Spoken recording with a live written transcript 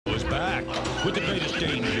attack with the greatest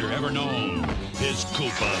danger ever known, his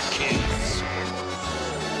Koopa kids.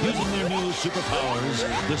 Using their new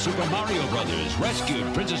superpowers, the Super Mario Brothers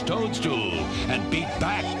rescued Princess Toadstool and beat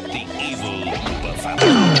back the evil Koopa family.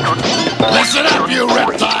 Listen up, you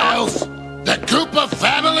reptiles! The Koopa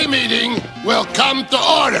family meeting will come to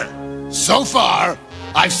order. So far,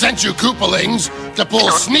 I've sent you Koopalings to pull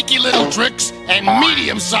sneaky little tricks and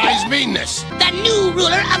medium-sized meanness. The new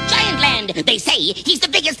ruler of Giantland. They say he's the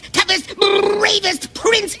biggest, toughest, bravest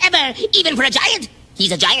prince ever. Even for a giant,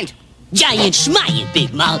 he's a giant. Giant schmiant,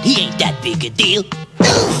 Big Mouth. He ain't that big a deal.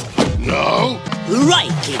 No?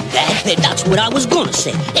 Right, King Dad. That's what I was gonna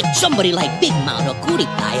say. If somebody like Big Mouth or Cootie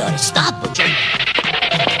Pie ought to stop him.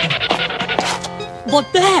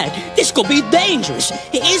 But Dad, this could be dangerous.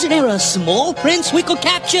 Isn't there a small prince we could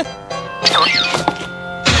capture?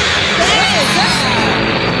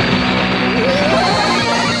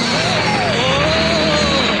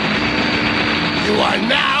 You are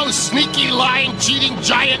now sneaky, lying, cheating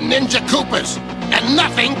giant ninja Koopas, and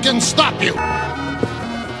nothing can stop you.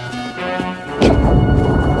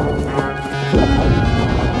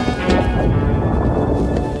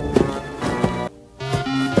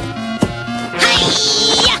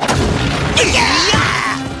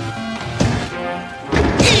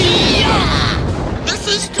 This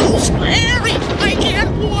is too scary. I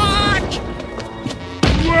can't watch.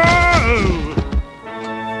 Whoa!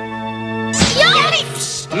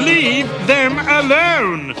 Yikes! Leave them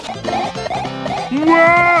alone!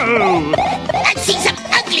 Whoa! I've seen some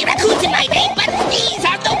ugly raccoons in my day, but these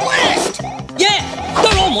are the worst. Yeah,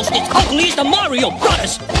 they're almost as ugly as the Mario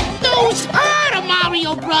Brothers. Those are the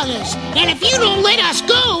Mario Brothers. And if you don't let us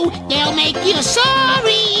go, they'll make you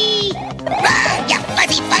sorry. Run, you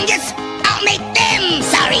fuzzy fungus. I'll make them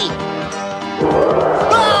sorry.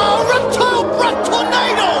 Oh,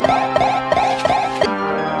 Tornado!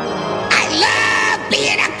 I love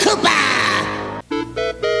being a Koopa.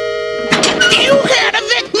 You can't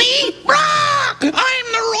evict me. I'm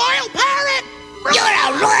the royal parrot. You're a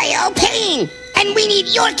royal pain. And we need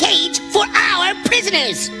your cage for our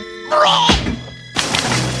prisoners.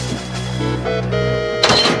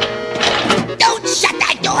 Don't shut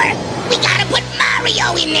that door! We gotta put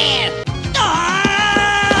Mario in there!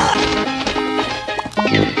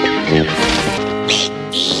 Big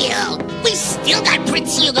deal! We still got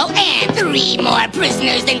Prince Hugo and 3 more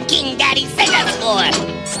prisoners than King Daddy sent us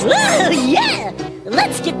for! Well, yeah!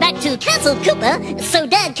 Let's get back to Castle Koopa so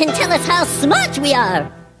Dad can tell us how smart we are!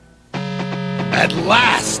 At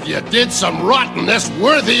last, you did some rottenness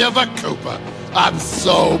worthy of a Koopa. I'm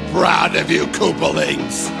so proud of you,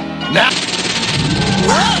 Koopalings. Now,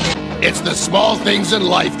 it's the small things in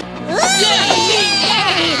life.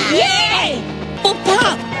 Yay! Oh,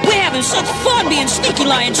 Pop, we're having such fun being sneaky,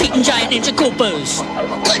 lion, cheating giant ninja Koopas.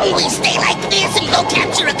 Couldn't we stay like this and go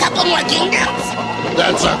capture a couple more kingdoms?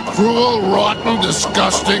 That's a cruel, rotten,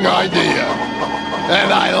 disgusting idea.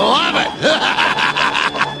 And I love it!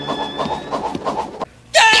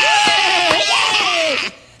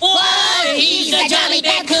 For he's a jolly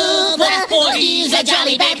bad Koopa, for he's a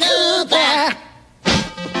jolly bad Koopa.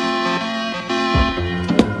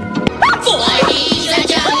 For he's a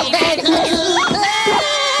jolly bad Koopa,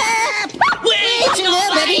 which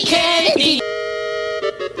nobody can beat.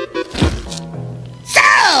 So,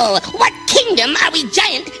 what kingdom are we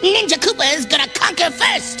giant ninja Koopas gonna conquer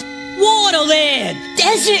first? Waterland!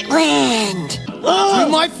 Desert Land! To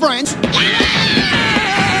my friends.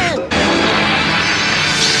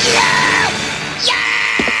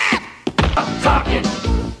 Talking,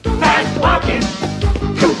 fast walking,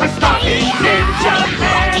 Koopa stalking, Ninja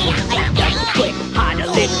Man! Quick, hide a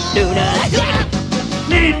little sooner.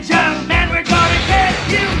 Ninja Man, we're gonna get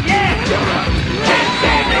you, yeah! Red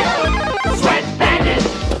bandit, sweat bandit,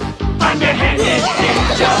 underhanded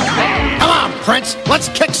Ninja Man! Come on, Prince. Let's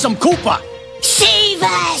kick some Koopa. Save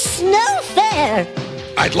us! No fair!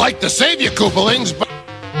 I'd like to save you, Koopalings, but...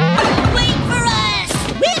 Wait for us!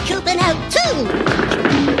 We're Kooping out too!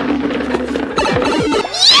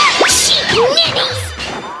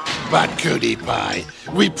 But, Cootie Pie,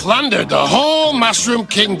 we plundered the whole Mushroom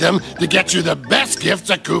Kingdom to get you the best gifts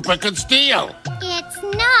a Koopa could steal. It's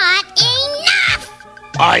not enough!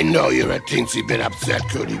 I know you're a teensy bit upset,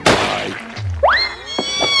 Cootie Pie.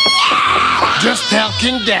 Just tell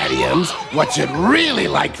King Daddyums what you'd really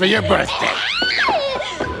like for your birthday.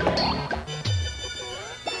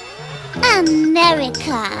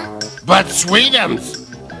 America. But, Sweetums,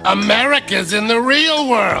 America's in the real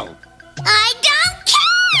world. I don't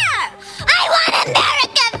care! I want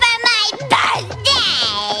America for my birthday!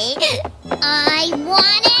 I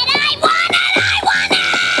want it! I want it! I want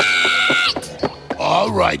it!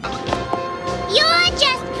 All right. my... You're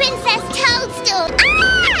just Princess Toadstool.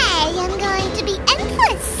 I am going to be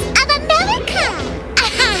Empress of America.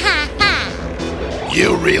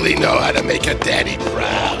 You really know how to make a daddy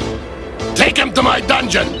proud. Take him to my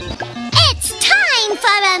dungeon. It's time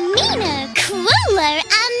for a meaner, crueler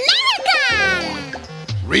America.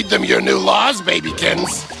 Read them your new laws,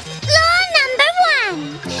 babykins. Law number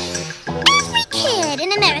 1. Every kid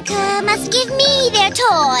in America must give me their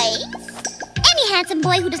toys. Any handsome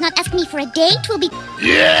boy who does not ask me for a date will be...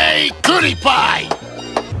 Yay, Cootie Pie!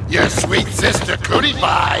 Your sweet sister, Cootie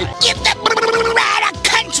Pie. Get the out of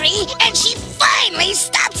country, and she finally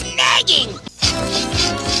stops nagging.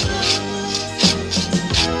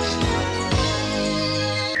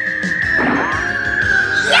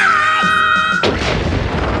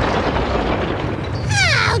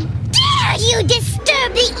 How dare you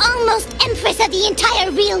disturb the almost Empress of the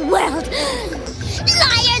entire real world!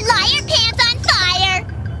 Liar, liar, pants on fire!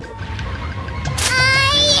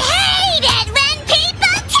 I hate it when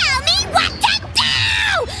people tell me what to do!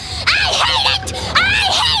 I hate it! I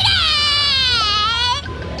hate it!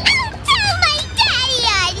 I'll tell my daddy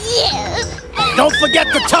on you! Don't forget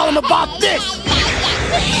to tell him about this!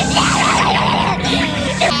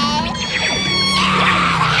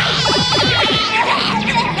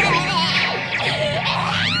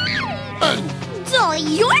 It's all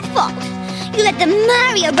your fault! You let the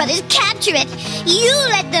Mario Brothers capture it! You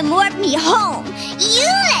let them warp me home! You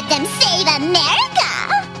let them save America!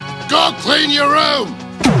 Go clean your room.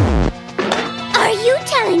 Are you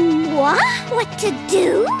telling moi what to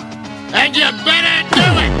do? And you better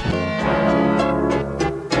do it.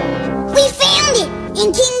 We found it!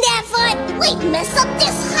 And King Dad thought, wait, mess up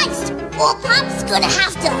this heist, or Pop's gonna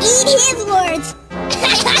have to eat his words!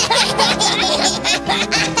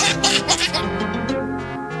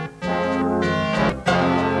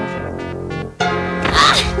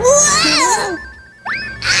 Whoa!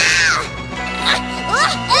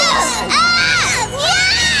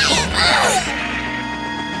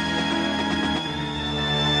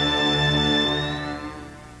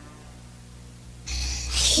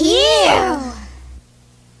 Phew!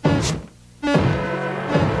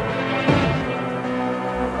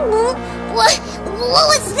 What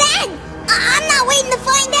was that? I'm not waiting to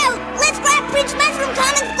find out. Let's grab Prince Mushroom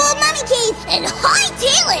Common's gold mummy cave and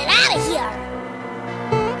hightail it out of here.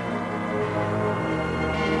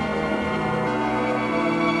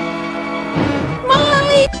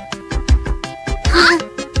 Huh?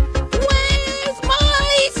 Where's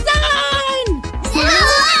my son?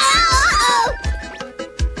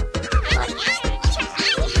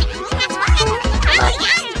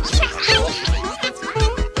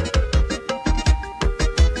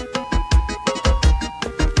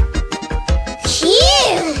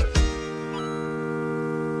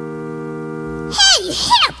 Hey,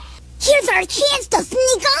 Hip! Here's our chance to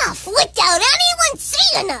sneak off without anyone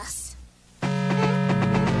seeing us.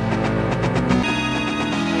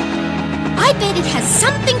 I bet it has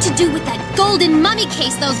something to do with that golden mummy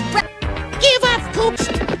case those Give up, Coops.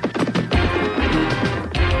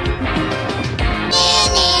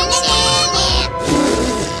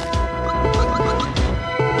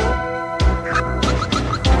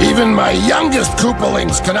 Even my youngest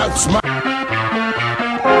Koopalings can outsmart...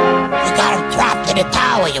 You got him trapped in a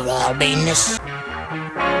tower, you all meanness.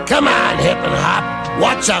 Come on, Hip and Hop.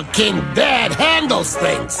 Watch how King Dad handles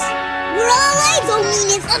things. We're all lives, oh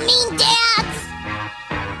meanest, I mean dads.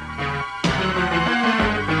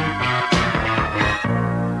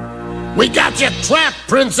 We got you trapped,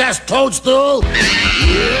 Princess Toadstool. Help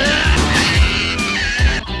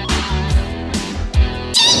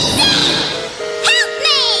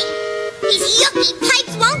me! These yucky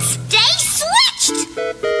pipes won't stay switched!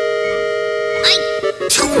 I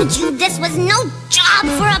told you this was no job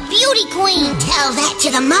for a beauty queen! Tell that to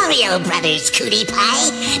the Mario Brothers, Cootie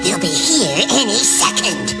Pie. They'll be here any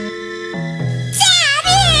second.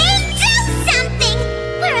 Daddy, do something!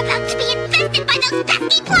 We're about to be infested by those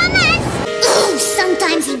pesky plumbers! Ooh,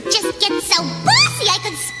 sometimes he just gets so bossy I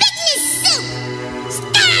could spit in his soup!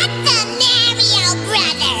 Stop the Mario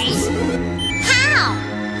Brothers! How?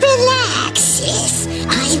 Relax, sis.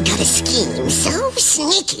 I've got a scheme so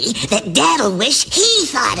sneaky that Dad'll wish he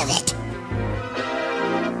thought of it.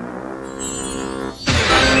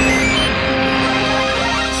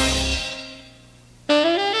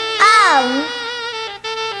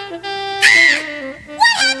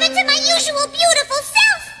 What happened to my usual beautiful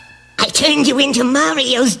self? I turned you into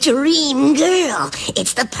Mario's dream girl.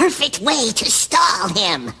 It's the perfect way to stall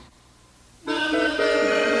him.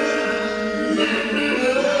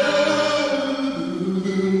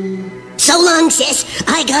 So long, sis.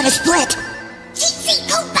 I gotta split. See, Cheaty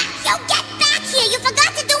Koopa, you get back here! You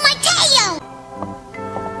forgot to do my tail!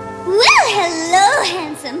 Well, hello,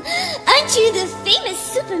 handsome. Aren't you the famous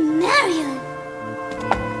Super Mario?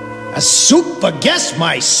 A super guest,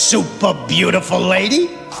 my super beautiful lady.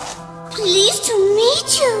 Pleased to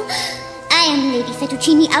meet you. I am Lady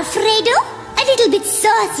Fettuccine Alfredo. A little bit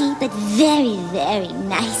saucy, but very, very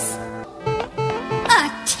nice. A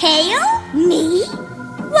tail? Me?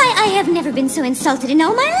 Why, I have never been so insulted in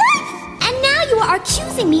all my life. And now you are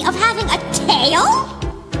accusing me of having a tail?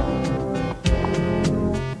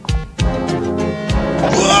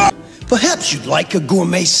 Perhaps you'd like a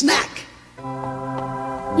gourmet snack.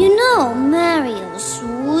 You know, Mario,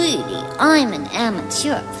 sweetie, I'm an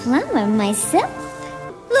amateur plumber myself.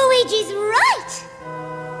 Luigi's right.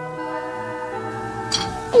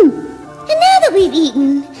 And now that we've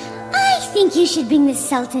eaten, I think you should bring the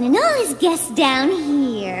Sultan and all his guests down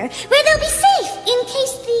here, where they'll be safe in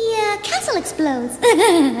case the castle explodes.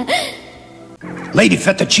 Lady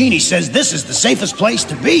Fettuccine says this is the safest place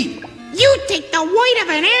to be. You take the weight of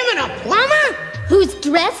an amateur plumber? Whose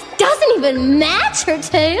dress doesn't even match her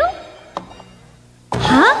tail?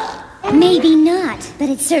 Huh? Maybe not, but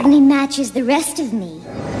it certainly matches the rest of me.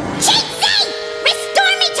 Cheatsy!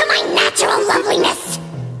 Restore me to my natural loveliness!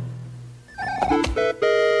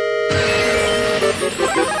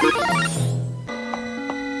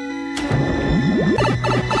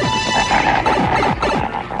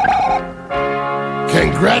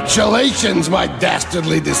 Congratulations, my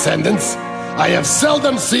dastardly descendants. I have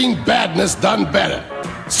seldom seen badness done better.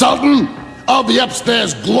 Sultan, I'll be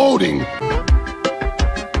upstairs gloating.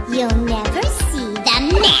 You'll never see the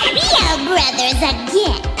Mario Brothers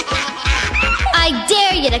again. I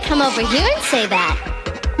dare you to come over here and say that.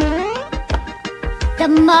 The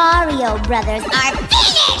Mario Brothers are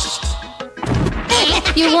finished!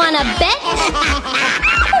 You wanna bet?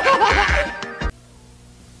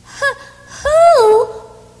 Who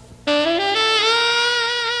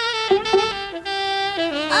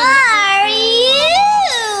are you?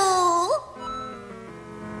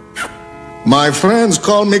 My friends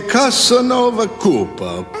call me Casanova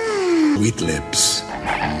Koopa. Sweet lips.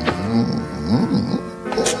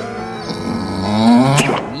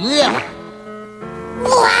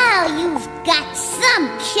 Wow, you've got some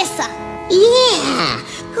kisser. Yeah.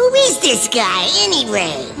 Who is this guy,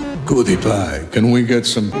 anyway? Goody pie, can we get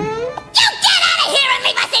some... You get out of here and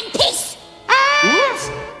leave us in peace!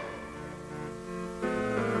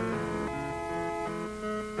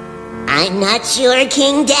 I'm not sure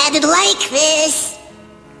King Dad would like this.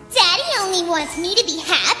 Daddy only wants me to be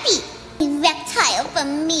happy. A reptile for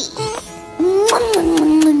me.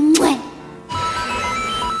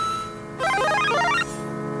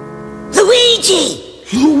 Luigi!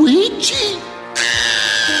 Luigi?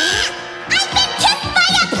 I've been kissed by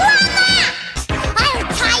a plumber! I'll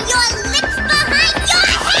tie your lips behind your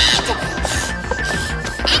head!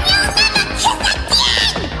 And you'll never kiss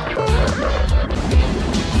again!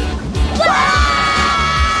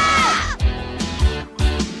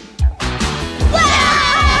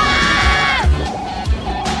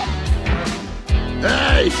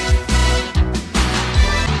 Hey!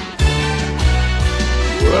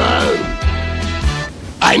 Whoa!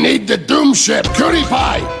 I need the Doom Ship! Cutie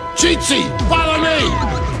Pie! Cheatsy! Follow me!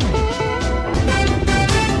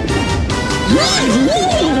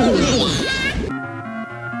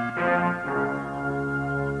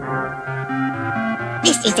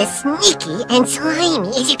 This is as sneaky and slimy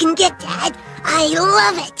as you can get, Dad. I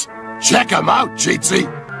love it. Check 'em out, Cheatsy!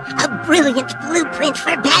 A brilliant blueprint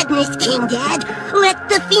for badness, King Dad. Let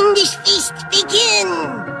the fiendish feast begin.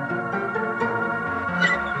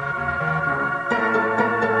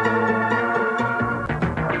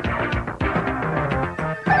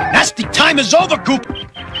 Nasty time is over, Coop.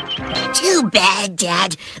 Too bad,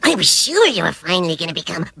 Dad. I was sure you were finally going to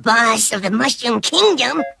become boss of the Mushroom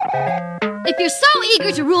Kingdom. If you're so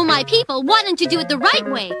eager to rule my people, why don't you do it the right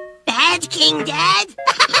way? Bad King Dad?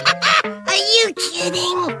 Are you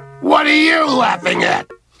kidding? What are you laughing at?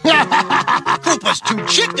 Koopa's too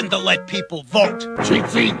chicken to let people vote.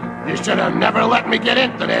 Cheatsy, you should have never let me get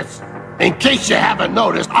into this. In case you haven't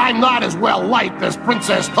noticed, I'm not as well liked as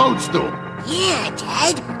Princess Toadstool. Yeah,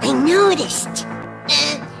 Dad, I noticed.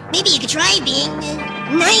 Maybe you could try being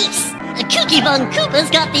nice. Cookie Bun Koopa's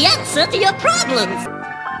got the answer to your problems.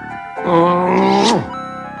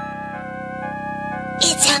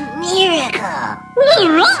 It's a miracle.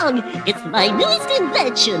 Wrong! It's my newest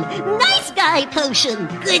invention, Nice Guy Potion.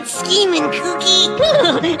 Good scheming, Cookie.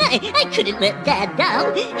 I couldn't let Dad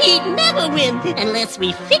down. He'd never win unless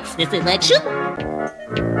we fix this election.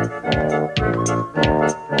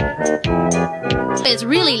 It's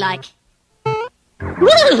really like...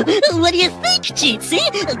 Woo! What do you think, Cheatsy?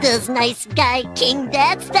 Does nice guy King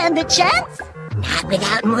Dad stand a chance? Not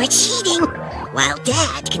without more cheating. While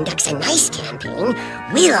Dad conducts a nice campaign,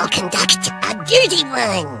 we'll conduct a dirty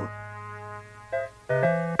one.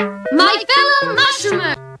 My fellow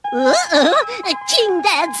mushroomer! King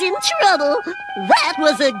Dad's in trouble. That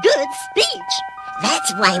was a good speech.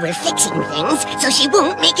 That's why we're fixing things, so she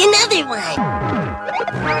won't make another one.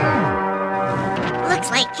 Looks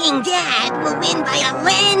like King Dad will win by a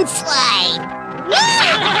landslide.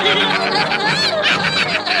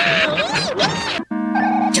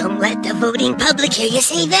 Don't let the voting public hear you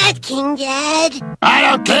say that, King Dad. I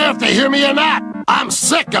don't care if they hear me or not. I'm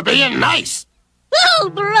sick of being nice. Oh,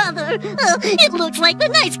 brother! It looks like the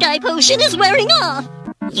nice guy potion is wearing off.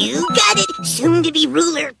 You got it, soon-to-be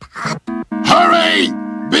ruler, Pop. Hurry!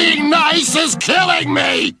 Being nice is killing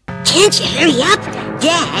me! Can't you hurry up?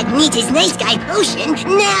 Dad needs his nice guy potion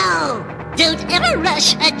now. Don't ever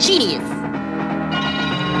rush a genius.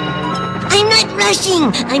 I'm not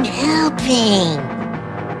rushing, I'm helping.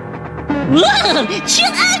 Whoa!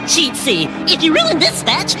 Chill out, Cheatsy! If you ruin this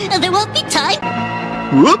batch, there won't be time.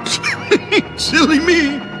 Whoops! Silly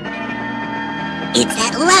me! It's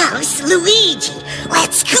that louse, Luigi.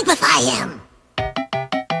 Let's Koopify him.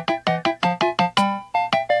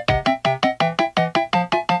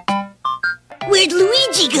 Where'd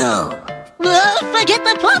Luigi go? Oh, forget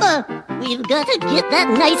the plumber! We've got to get that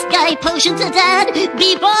nice guy potion to Dad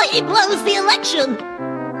before he blows the election!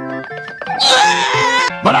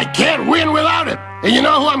 But I can't win without it! And you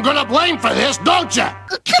know who I'm gonna blame for this, don't you?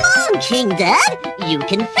 Come on, King Dad! You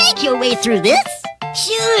can fake your way through this!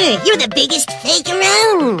 Sure, you're the biggest fake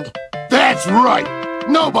around. That's right!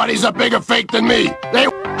 Nobody's a bigger fake than me!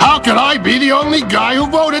 How could I be the only guy who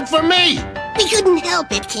voted for me? We couldn't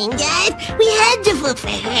help it, King Dad. We had to vote for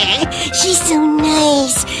her. She's so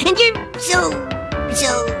nice, and you're so...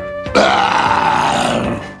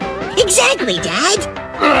 Exactly, Dad.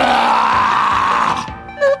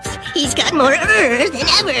 Oops, he's got more than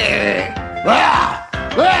ever.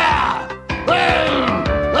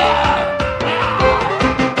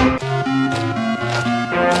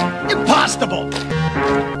 Impossible!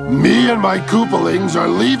 Me and my Koopalings are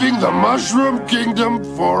leaving the Mushroom Kingdom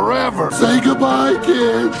forever. Say goodbye,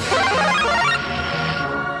 kids.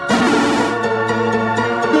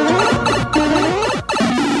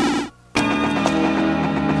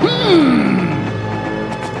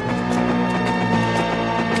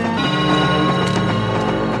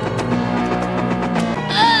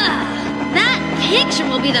 That picture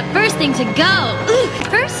will be the first thing to go. Ooh,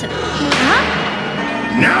 personal. Huh?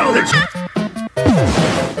 Now it's...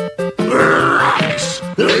 Rocks!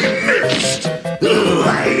 I missed! Oh,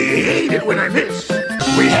 I hate it when I miss.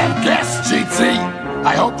 We have guests, Cheatsy.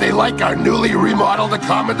 I hope they like our newly remodeled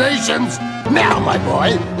accommodations. Now, my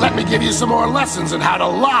boy, let me give you some more lessons on how to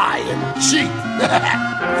lie and cheat.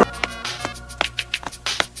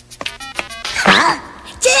 Huh?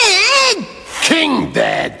 Dad! King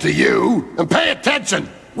Dad to you. And pay attention.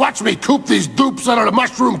 Watch me coop these dupes out of the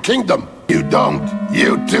Mushroom Kingdom. You don't.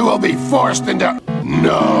 You two will be forced into...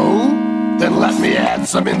 No? Then let me add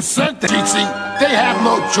some incentive. Cheatsy, they have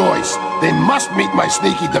no choice. They must meet my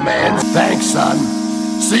sneaky demands. Thanks, son.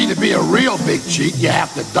 See, to be a real big cheat, you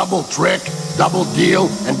have to double trick, double deal,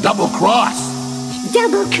 and double cross.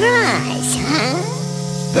 Double cross, huh?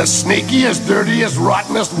 The sneakiest, dirtiest,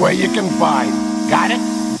 rottenest way you can find. Got it?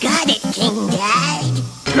 Got it, King Dad.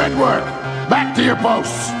 Good work. Back to your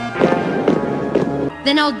posts.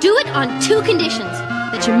 Then I'll do it on two conditions.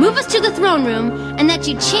 That you move us to the throne room, and that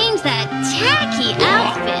you change that tacky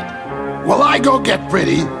outfit. While I go get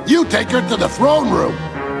pretty, you take her to the throne room.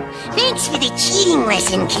 Thanks for the cheating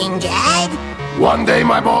lesson, King Dad. One day,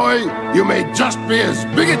 my boy, you may just be as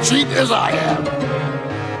big a cheat as I am.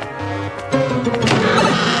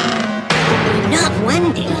 Not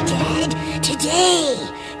one day, Dad. Today.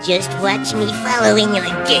 Just watch me follow in your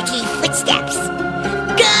dirty footsteps.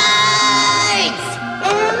 Guards!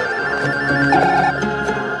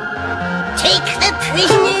 Take the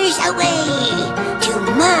prisoners away to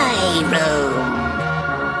my room.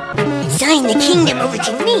 Sign the kingdom over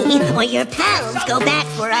to me, or your pals go back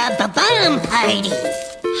for a ba-bomb party.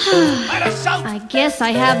 I guess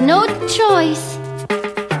I have no choice.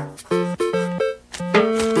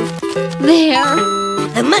 There.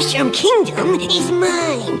 The Mushroom Kingdom is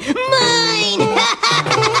mine. Mine!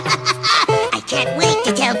 I can't wait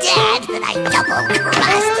to tell Dad that I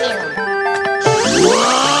double-crossed him.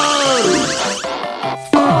 Whoa!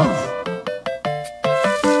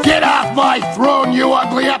 Get off my throne, you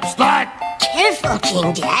ugly upstart! Careful,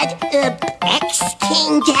 King Dad.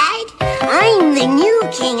 Ex-King Dad. I'm the the new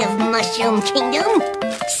king of Mushroom Kingdom.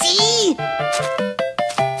 See?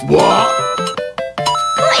 What? Of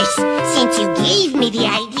course, since you gave me the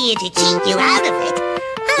idea to cheat you out of it,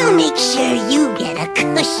 I'll make sure you get a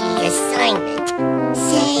cushy assignment.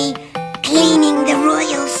 Say, cleaning the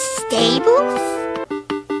royal stables?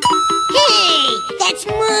 Hey, that's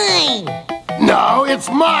mine! No, it's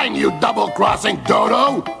mine, you double-crossing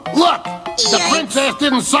dodo! Look! The princess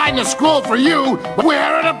didn't sign the scroll for you! Where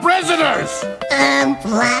are the prisoners?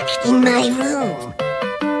 Locked in my room.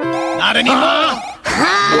 Not anymore.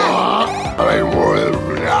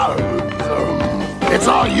 It's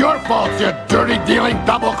all your fault, you dirty-dealing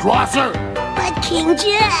double-crosser! But King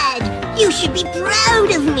Jed, you should be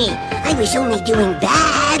proud of me. I was only doing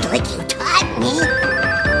bad like you taught me.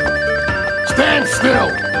 Stand still!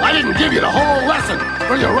 I didn't give you the whole lesson!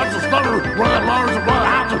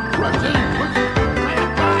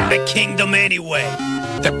 The kingdom anyway.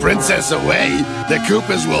 The princess away, the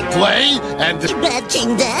Koopas will play, and the... Bad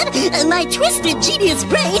King Dad, my twisted genius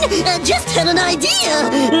brain just had an idea.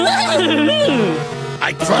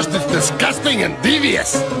 I trust it's disgusting and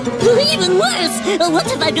devious. Even worse, what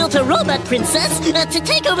if I built a robot princess to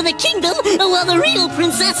take over the kingdom while the real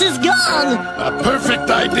princess is gone? A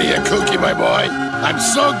perfect idea, Kooky, my boy. I'm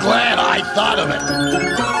so glad I thought of it.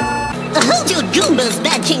 Hold your goombas,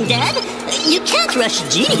 Bad King Dad. You can't rush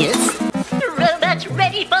genius. Robots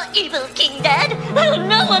ready for evil, King Dad.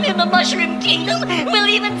 No one in the Mushroom Kingdom will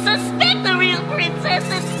even suspect the real princess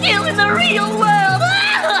is still in the real world.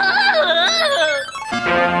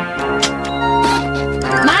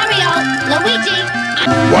 Mario, Luigi.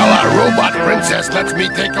 While our robot princess lets me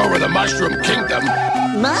take over the Mushroom Kingdom,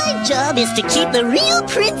 My job is to keep the real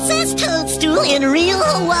Princess Toadstool in real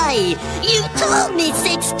Hawaii. You told me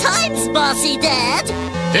 6 times, Bossy Dad.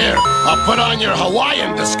 here, I'll put on your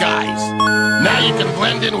Hawaiian disguise. Now you can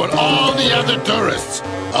blend in with all the other tourists.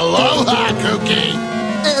 Aloha, Kooky.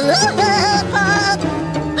 Aloha, Pop.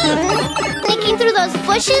 Sneaking through those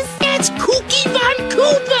bushes? It's Kooky Von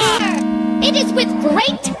Koopa! It is with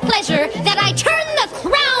great pleasure that I turn the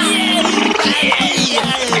crown.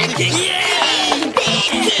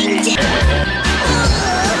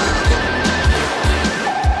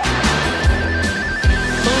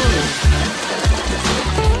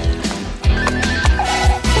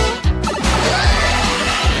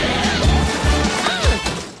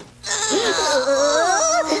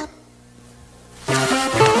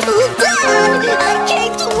 I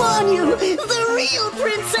came to warn you. The real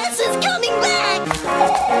princess is coming back.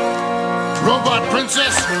 Robot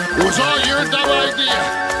Princess, it was all your dumb idea.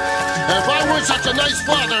 If I were such a nice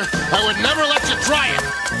father, I would never let you try it.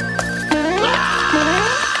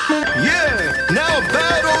 Yeah, now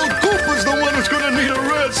bad old Koopa's the one who's gonna need a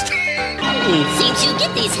rest. Seems you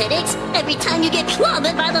get these headaches every time you get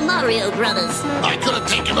clobbered by the Mario Brothers. I could have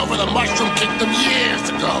taken over the Mushroom Kingdom years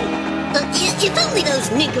ago. If only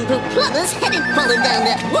those nincompoop plumbers hadn't fallen down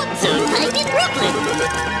that warp zone pipe in Brooklyn.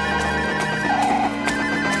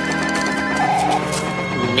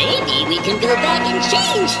 Maybe we can go back and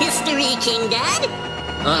change history, King Dad.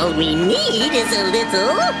 All we need is a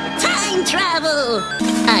little time travel.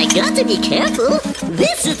 I got to be careful.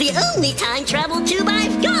 This is the only time travel tube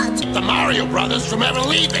I've got. The Mario Brothers from ever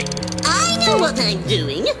leaving. I know what I'm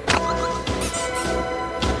doing.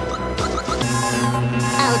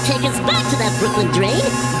 I'll take us back to that Brooklyn drain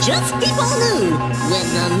just before noon, when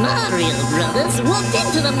the Mario Brothers walked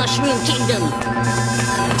into the Mushroom Kingdom.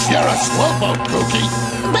 You're a slowpoke, Kooky.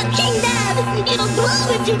 But King Dad, it'll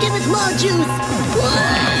blow if you give it more juice.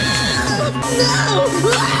 Whoa! No!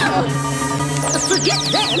 Whoa! Forget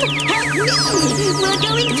them! Help me! We're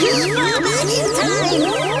going too far back in time!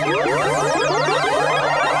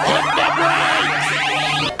 Hit the brakes!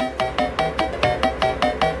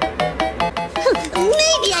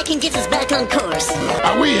 Maybe I can get us back on course.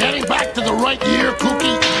 Are we heading back to the right year,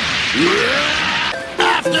 Kooky? Yeah!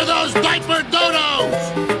 After those diaper dodos!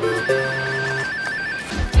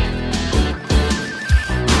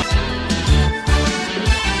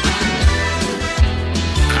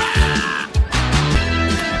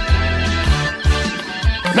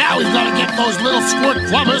 Now we've got to get those little squirt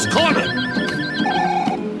plumbers cornered.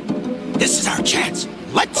 This is our chance.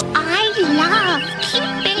 Let's... I love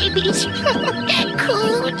cute babies.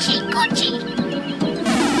 Coochie, coochie.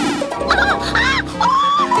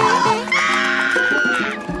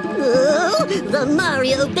 Oh, the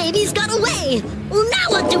Mario babies got away. Well, now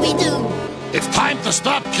what do we do? It's time to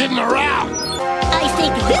stop kidding around. I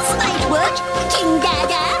think this might work, King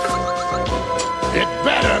Dada. It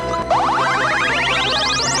better.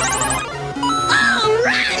 All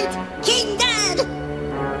right, King Dad.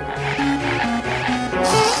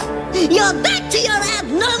 Your You're back to your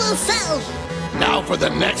abnormal self. Now for the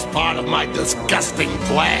next part of my disgusting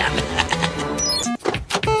plan.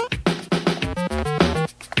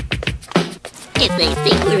 If they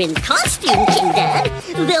think we're in costume, King Dad,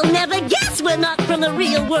 they'll never guess we're not from the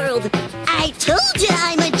real world. I told you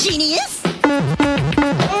I'm a genius.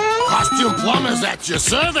 Costume plumbers at your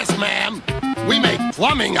service, ma'am. We make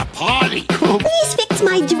plumbing a party. Please fix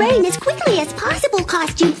my drain as quickly as possible,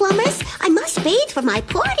 costume plumbers. I must bathe for my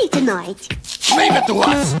party tonight. Leave it to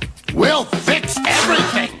us. We'll fix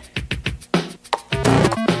everything.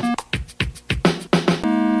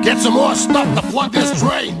 Get some more stuff to plug this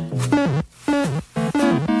drain.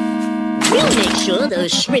 We'll make sure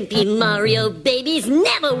those shrimpy Mario babies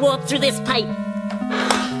never walk through this pipe.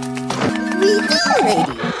 We do,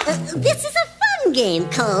 lady. This is a fun game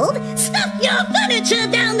called Stuff Your Furniture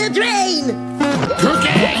Down the Drain. Cookie,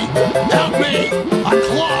 help me. A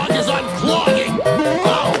clog is unclogging.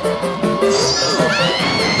 Oh.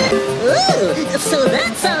 Ooh, so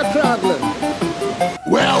that's our problem.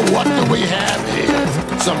 Well, what do we have here?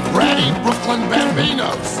 Some bratty Brooklyn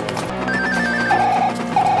Bambinos.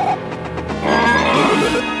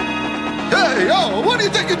 Hey, yo, what do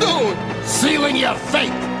you think you're doing? Sealing your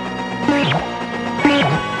fate.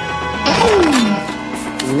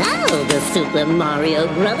 Now the Super Mario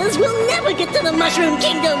Brothers will never get to the Mushroom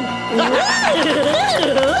Kingdom.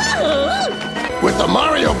 With the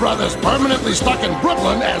Mario Brothers permanently stuck in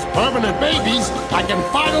Brooklyn as permanent babies, I can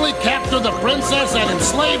finally capture the princess and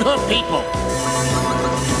enslave her people.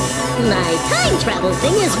 My time travel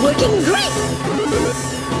thing is working great.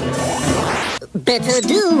 Better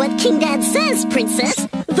do what King Dad says, Princess.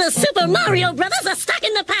 The Super Mario Brothers are stuck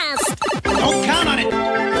in the past. Don't count on it.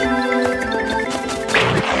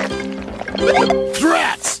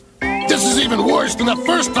 Drats! This is even worse than the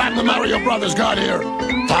first time the Mario Brothers got here.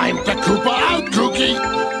 Time to Koopa out, Kooky!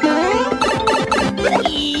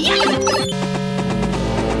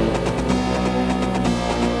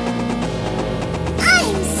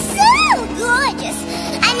 I'm so gorgeous.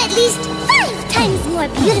 I'm at least 5 times more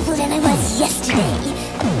beautiful than I was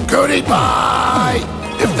yesterday. Goodie bye!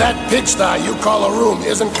 If that pigsty you call a room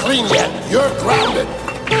isn't clean yet, you're grounded.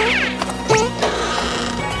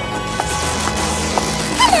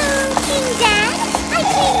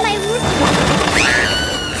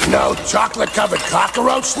 No chocolate-covered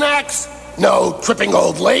cockroach snacks? No tripping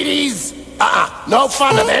old ladies? No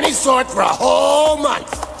fun of any sort for a whole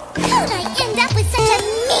month. How'd I end up with such a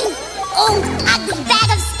mean, old, ugly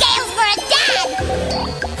bag of scales for a dad?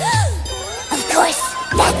 Of course,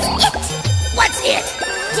 that's it. What's it?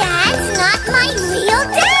 Dad's not my real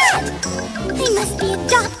dad. I must be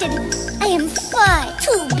adopted. I am far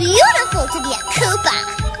too beautiful to be a Koopa.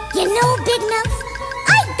 You know, Big Mouth?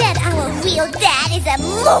 I bet our real dad is a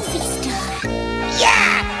movie star.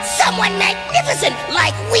 Yeah, someone magnificent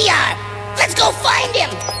like we are. Let's go find him.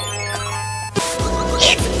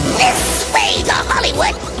 It's this way to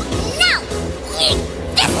Hollywood. No,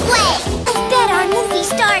 this way. I bet our movie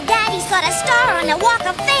star daddy's got a star on the Walk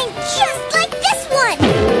of Fame just like this one.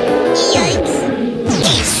 Yikes!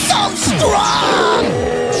 He's so strong.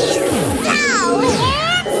 He's so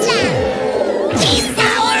handsome. He's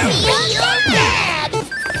our real dad.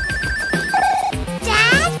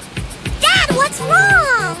 Dad? Dad, what's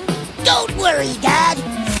wrong? Don't worry, Dad.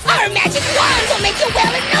 Our magic wands will make you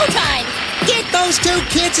well in no time. Get those 2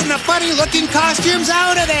 kids in the funny-looking costumes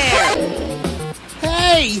out of there!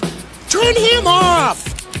 Hey, turn him off!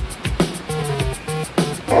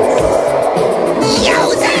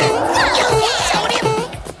 Yowza! You showed him!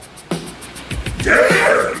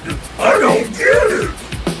 Dad, I don't get it.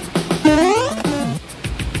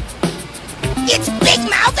 It's Big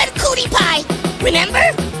Mouth and Cootie Pie. Remember?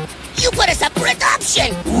 You put us up for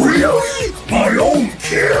adoption. Really? My own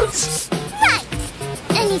kids? Right.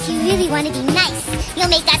 And if you really want to be nice, you'll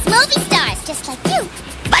make us movie stars just like you.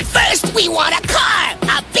 But first, we want a car.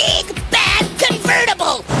 A big, bad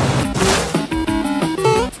convertible.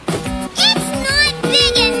 It's not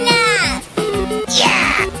big enough.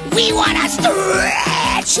 Yeah, we want a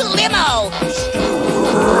stretch limo.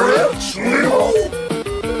 Stretch limo?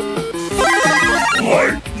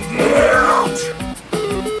 Like that?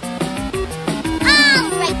 All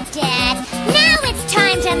right, Dad. Now it's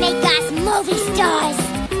time to make us movie stars.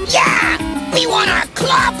 Yeah, we want our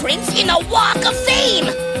claw prints in the Walk of Fame.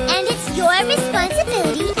 And it's your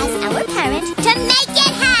responsibility as our parent to make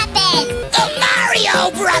it happen. The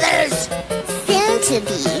Mario Brothers. Soon to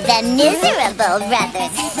be the Miserable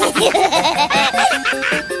Brothers.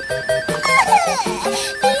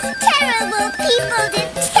 These terrible people did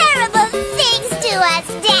terrible things to us,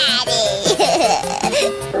 Daddy.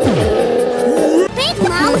 Big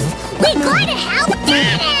Mouth, we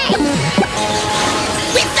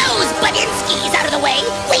Plug-in-skis out of the way,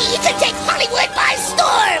 we can take Hollywood by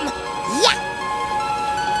storm! Yeah!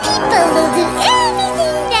 People will do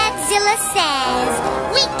everything that Zilla says.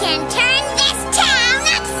 We can turn this town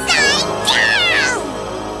upside down!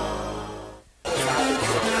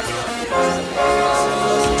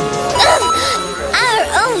 Our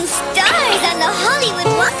own stars on the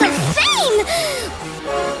Hollywood Walk of Fame!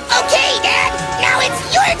 Okay, Dad, now it's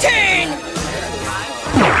your turn!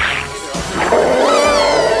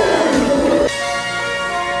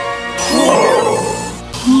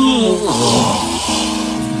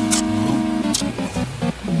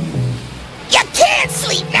 You can't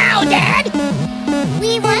sleep now, Dad!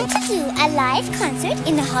 We want to do a live concert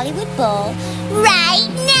in the Hollywood Bowl right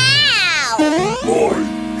now! Boy,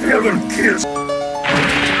 heaven kiss.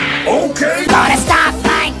 Okay. Gonna stop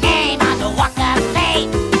my name on the Walk of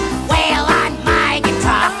Fame. Wail on my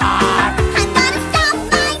guitar. I'm gonna stop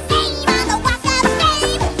my name on the Walk of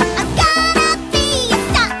Fame. I'm gonna be a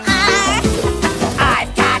star.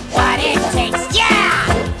 I've got what it takes, yeah!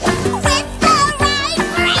 With the right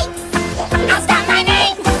breaks. I'll stop my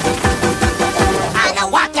name on the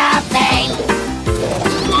Walk of Fame.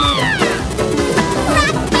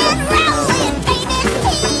 Rock and rollin', famous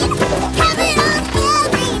teen. Coming on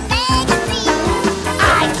every magazine.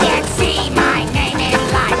 I can't see my name in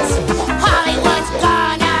lights. Hollywood's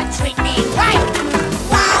gonna treat me right.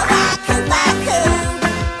 Wah wah Koopa Koo.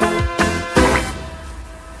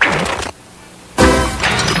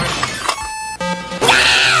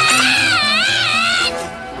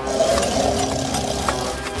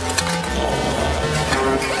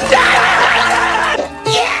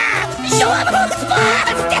 Yeah! Show 'em who's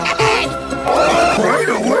boss, Dad! Right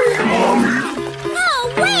away, Mommy. No,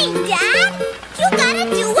 wait, Dad. You gotta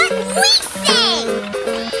do what we say.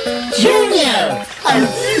 Junior, are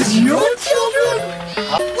these your children?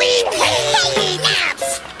 We pay naps!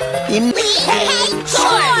 We hate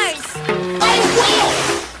chores.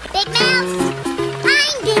 Big Mouth,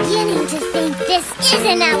 I'm beginning to think this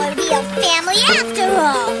isn't our real family after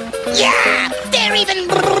all. Yeah! They're even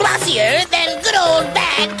bossier than good old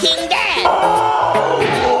bad King Dad!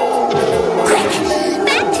 Quick,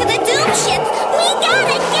 back to the Doom Ship. We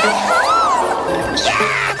gotta get home.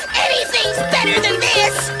 Yeah! Anything's better than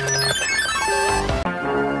this!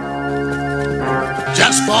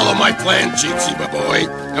 Just follow my plan, Cheatsy, my boy,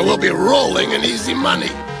 and we'll be rolling in easy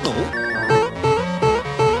money.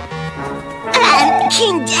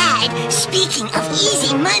 King Dad, speaking of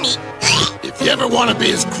easy money, If you ever want to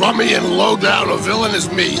be as crummy and low-down a villain as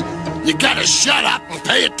me, you gotta shut up and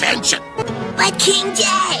pay attention. but King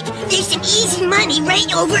Dad, there's some easy money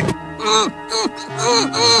right over.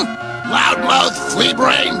 Loudmouth, flea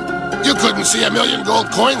brain, you couldn't see 1,000,000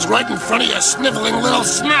 gold coins right in front of your sniveling little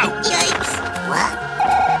snout. Yikes. What?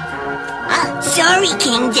 Sorry,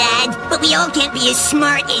 King Dad, but we all can't be as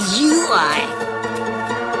smart as you are.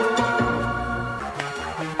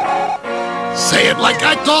 Say it like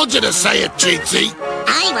I told you to say it, Cheatsy.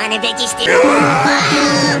 I want to register.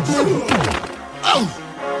 Oh,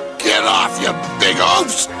 get off, you big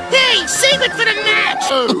oafs! Hey, save it for the match!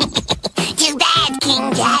 Too bad,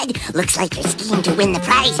 King Dad. Looks like your scheme to win the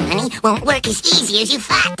prize money won't work as easy as you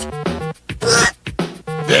thought.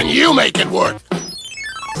 Then you make it work.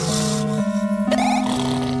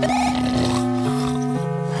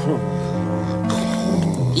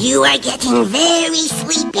 You are getting very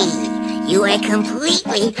sleepy. You are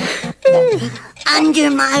completely under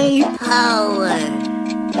my power.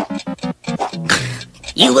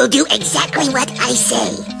 You will do exactly what I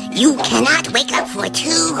say. You cannot wake up for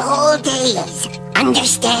 2 whole days.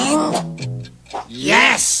 Understand?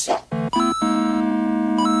 Yes!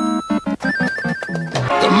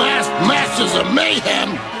 The masked masters of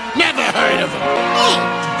mayhem? Never heard of them. Hey,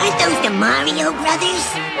 aren't those the Mario Brothers?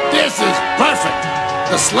 This is perfect.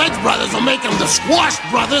 The Sledge Brothers will make them the Squash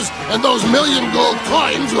Brothers, and those 1,000,000 gold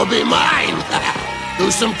coins will be mine.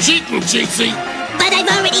 Do some cheating, Cheatsy. But I've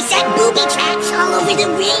already set booby traps all over the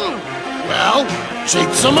ring. Well,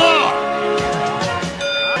 cheat some more.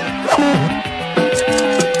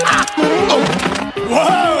 Oh,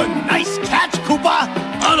 Whoa, nice catch, Koopa.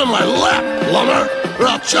 out of my lap, Lumber, or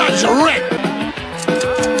I'll charge you rent.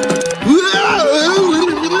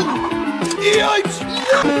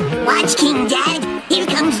 Watch, King Dad. Here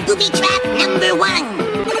comes booby trap number 1.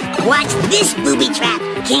 Watch this booby trap,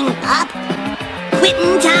 King Pop.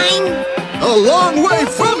 Quitting time. A long way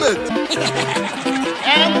from it!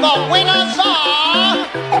 And the winners are...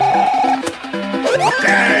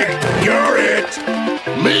 Dad, you're it.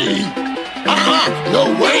 Me? No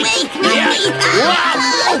way. Wait, not Yeah. me. Wow.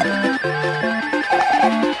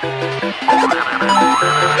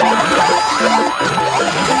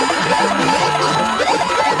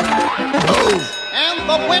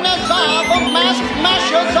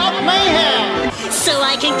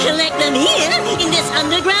 collect them here in this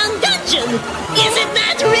underground dungeon. Isn't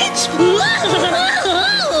that rich?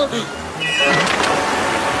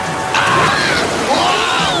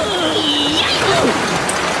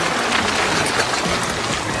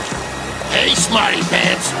 Hey, Smarty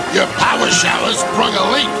Pants, your power shower sprung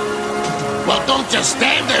a leak. Well, don't just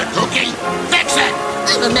stand there, Cookie. Fix it!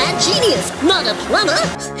 I'm a mad genius, not a plumber.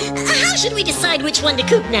 How should we decide which one to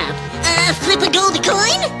coop nap? Flip a gold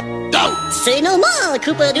coin? Don't! Say no more,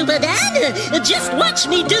 Koopa Doopa Dad. Just watch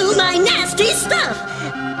me do my nasty stuff.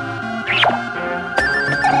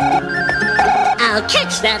 I'll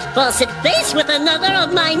catch that faucet face with another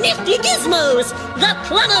of my nifty gizmos, the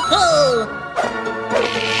plumber pole.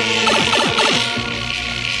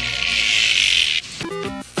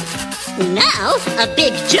 Now, a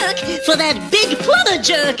big jerk for that big plumber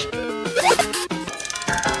jerk.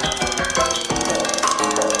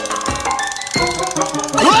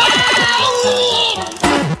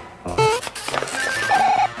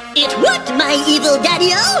 It worked, my evil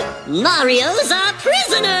daddy-o. Mario's our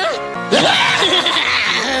prisoner.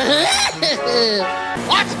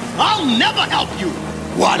 What? I'll never help you.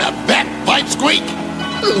 Wanna bet, Pipesqueak?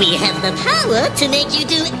 We have the power to make you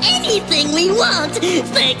do anything we want,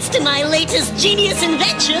 thanks to my latest genius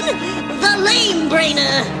invention, the Lame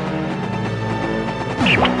Brainer.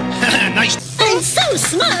 Nice. I'm so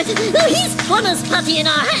smart. He's Plumber's puppy in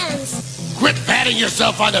our hands. Quit patting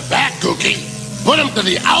yourself on the back, Cookie. Put him to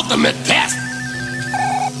the ultimate test.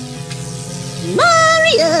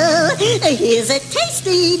 Mario, here's a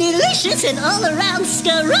tasty, delicious, and all-around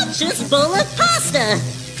scrumptious bowl of pasta.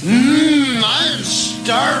 I'm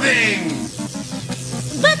starving.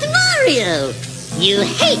 But Mario, you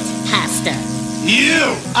hate pasta.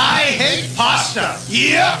 I hate pasta.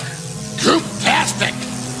 Yuck. Coop-tastic.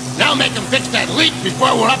 Now make him fix that leak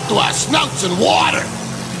before we're up to our snouts in water.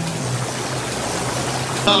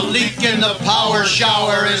 The leak in the power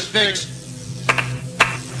shower is fixed.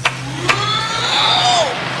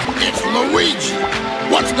 It's Luigi.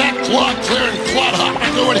 What's that claw-clearing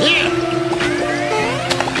clodhopper doing here?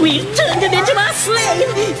 We've turned him into our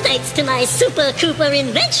slave, thanks to my Super Koopa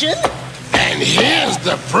invention. And here's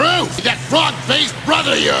the proof. That frog-faced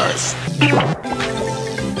brother of yours.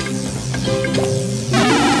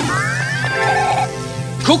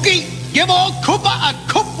 Cookie, give old Koopa a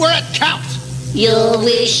coop where it counts. Your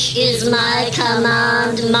wish is my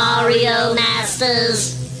command, Mario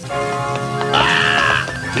Masters.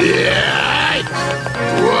 Yeah.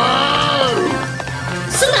 Whoa.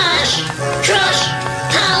 Smash, crush,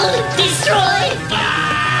 pound, destroy.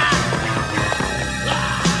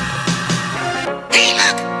 Hey,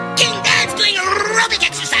 look! King Dad's doing aerobic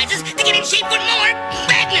exercises to get in shape for more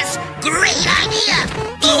madness! Great idea!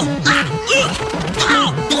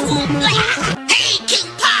 Hey, King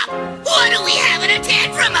Pop! What are we having a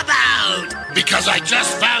tantrum about? Because I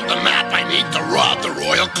just found the map I need to rob the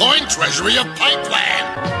royal coin treasury of Pipeland.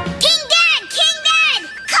 King Dad!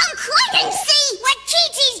 Come quick and see what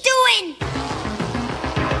Chi-Chi's doing!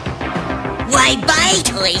 Why buy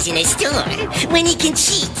toys in a store when he can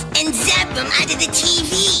cheat and zap them out of the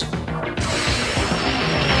TV?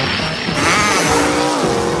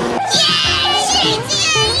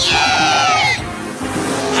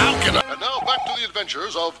 How can I... And now back to the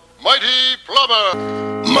adventures of Mighty Plumber.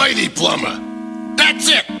 Mighty Plumber. That's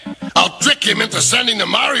it. I'll trick him into sending the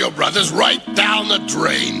Mario Brothers right down the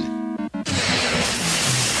drain.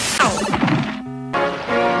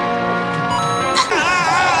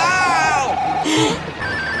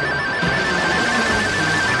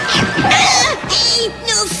 Hey,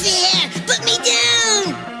 no fair! Put me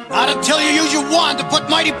down! Not until you use your wand to put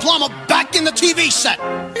Mighty Plumber back in the TV set.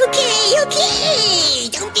 Okay.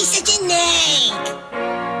 Don't be such a nag.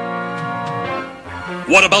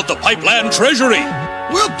 What about the Pipeland treasury?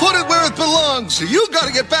 We'll put it where it belongs. So you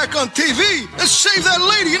gotta get back on TV and save that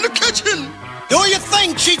lady in the kitchen. Do your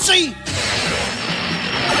thing, Chi-Chi.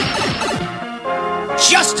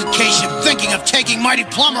 Just in case you're thinking of taking Mighty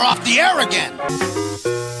Plumber off the air again.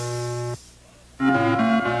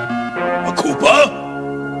 A Koopa?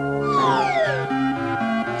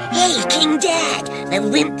 Hey, King Dad, the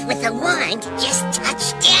wimp with the wand just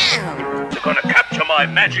touched down. They're gonna capture my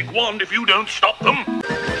magic wand if you don't stop them.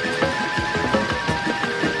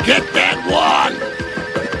 Get that wand!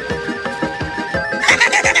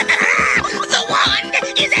 The wand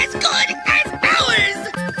is as good as ours!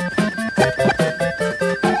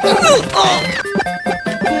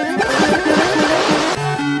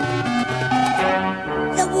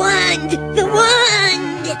 The wand!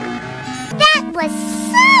 That was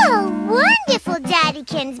so wonderful,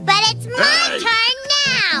 Daddykins, but it's my turn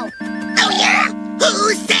now. Oh, yeah?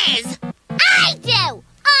 Who says? I do!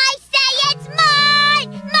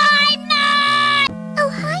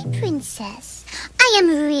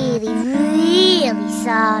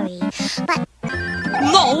 sorry, but...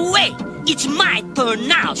 No way! It's my turn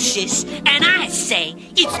now, sis. And I say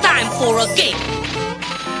it's time for a game.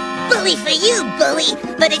 Bully for you, bully.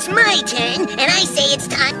 But it's my turn, and I say it's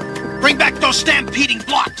time. Bring back those stampeding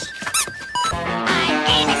blocks.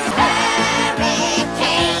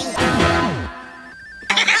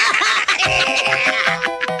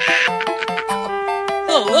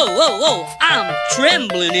 Whoa, I'm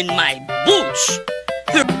trembling in my boots.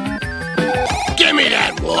 Give me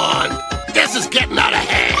that one. This is getting out of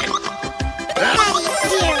hand. Daddy,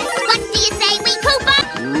 dearest, what do you say we Koopa?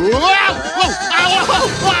 Whoa! Whoa!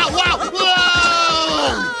 Whoa! Whoa! Whoa!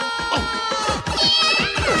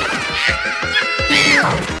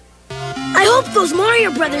 I hope those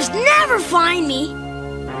Mario Brothers never find me.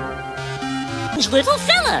 Little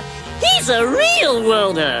fella, he's a real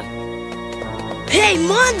worlder. Hey,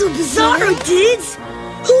 Mondo Bizarro dudes!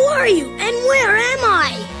 Who are you, and where am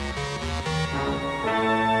I?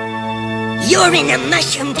 You're in the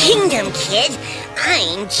Mushroom Kingdom, kid.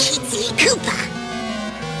 I'm Cheatsy Koopa.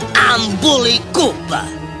 I'm Bully Koopa.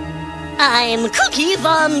 I'm Cookie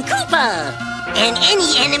Von Koopa. And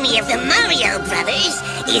any enemy of the Mario Brothers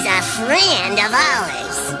is a friend of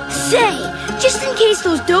ours. Say, just in case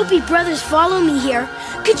those dopey brothers follow me here,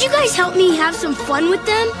 could you guys help me have some fun with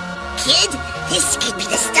them? Kid, this could be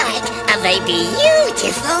the start of a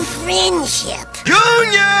beautiful friendship.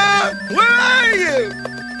 Junior! Where are you?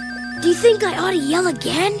 Do you think I ought to yell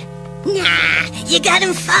again? Nah, you got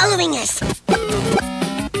him following us.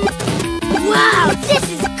 Wow, this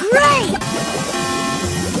is great!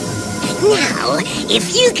 Now,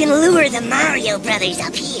 if you can lure the Mario Brothers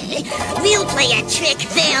up here, we'll play a trick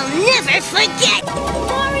they'll never forget.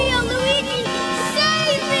 Mario, Luigi,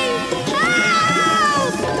 save me!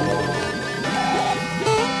 Help!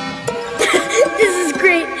 This is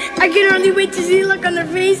great. I can hardly wait to see the look on their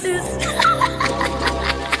faces.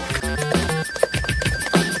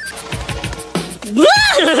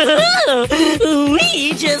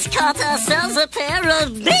 We just caught ourselves a pair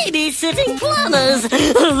of babysitting plumbers.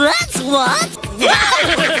 That's what.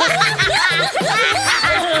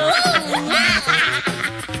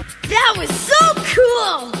 That was so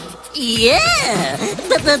cool! Yeah,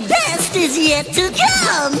 but the best is yet to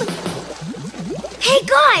come. Hey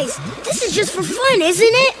guys, this is just for fun, isn't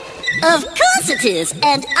it? Of course it is,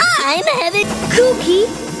 and I'm having... Kooky,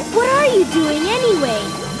 what are you doing anyway?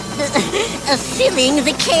 Filling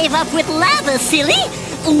the cave up with lava, silly.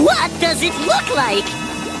 What does it look like?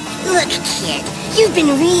 Look, kid, you've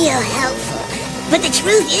been real helpful. But the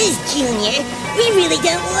truth is, Junior, we really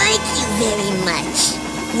don't like you very much.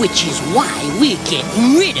 Which is why we're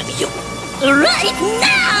getting rid of you. Right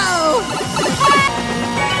now!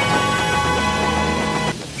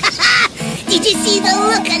 Did you see the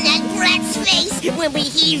look on that brat's face when we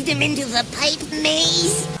heaved him into the pipe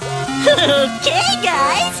maze? Okay,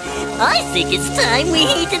 guys. I think it's time we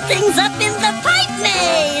heated things up in the pipe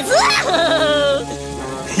maze.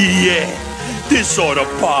 Yeah, this ought to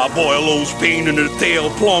parboil those pain in the tail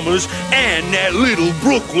plumbers and that little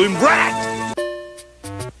Brooklyn brat.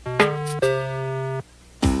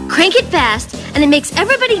 Crank it fast, and it makes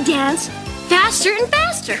everybody dance faster and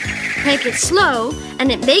faster. Crank it slow,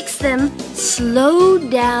 and it makes them slow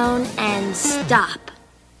down and stop.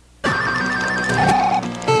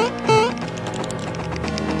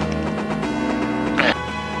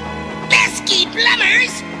 Pesky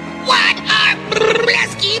plumbers? What are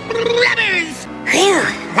pesky plumbers? Phew,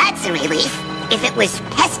 that's a relief. If it was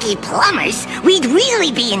pesky plumbers, we'd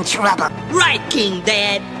really be in trouble. Right, King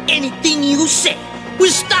Dad. Anything you say. We'll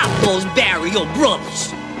stop those Barrio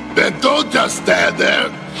Brothers. Then don't just stand there.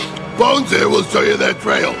 Bones here will show you their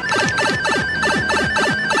trail.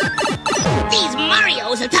 These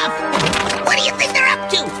Marios are tough. What do you think they're up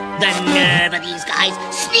to? The nerve of these guys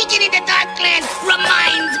sneaking into Darkland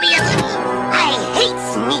reminds me of... I hate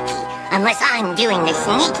sneaky. Unless I'm doing the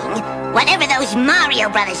sneaking. Whatever those Mario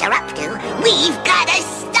Brothers are up to, we've gotta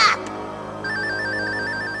stop.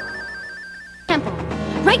 Temple,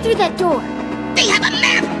 right through that door. They have a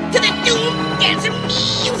map to the Doom Dancer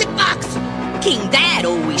music box. King Dad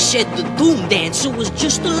always said the Doom Dancer was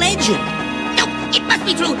just a legend. No, it must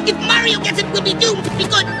be true. If Mario gets it, we'll be doomed. Be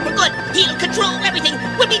good. We're good. He'll control everything.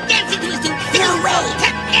 We'll be dancing to his tune. No way.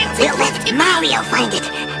 We'll let Mario find it.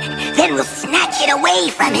 Then we'll snatch it away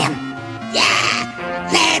from him. Yeah,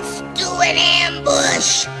 let's do an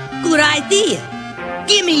ambush. Good idea.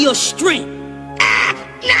 Give me your string.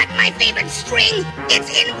 Not my favorite string. It's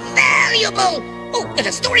invaluable. Oh, there's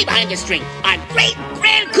a story behind this string. Our great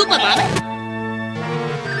Grand Koopa Mama.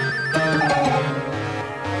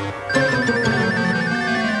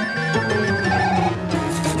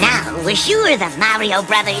 Now, we're sure the Mario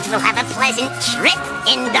Brothers will have a pleasant trip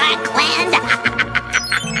in Darkland.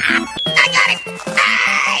 I got it!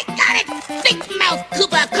 I got it! Big Mouth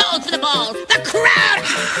Koopa calls for the ball. The crowd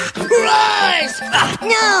roars!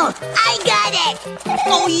 No, I got it.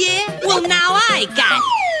 Oh, yeah? Well, now I got it.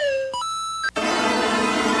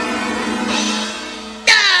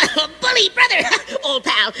 Bully, brother! Old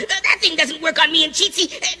pal, that thing doesn't work on me and Cheatsy,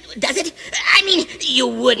 does it? I mean, you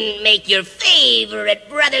wouldn't make your favorite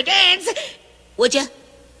brother dance, would you?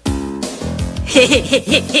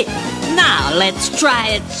 Now let's try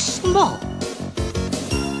it small.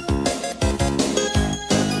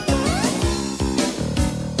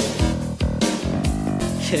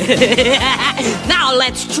 Now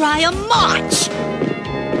let's try a march.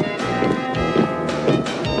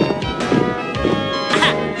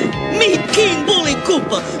 Meet King Bully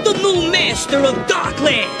Koopa, the new master of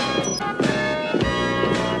Darkland.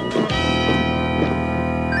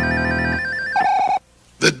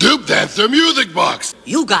 The Dupe Dancer Music Box.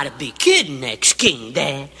 You gotta be kidding, ex-King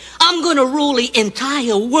Dad. I'm gonna rule the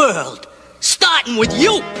entire world, starting with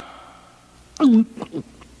you.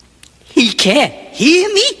 He can't hear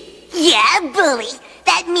me? Yeah, Bully.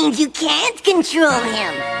 That means you can't control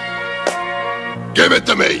him. Give it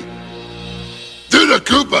to me. Do the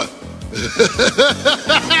Koopa.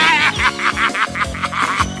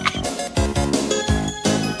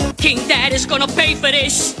 King Dad is gonna pay for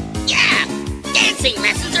this. Yeah, dancing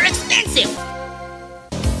lessons are expensive.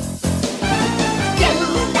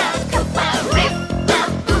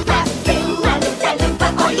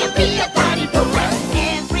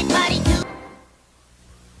 Everybody do.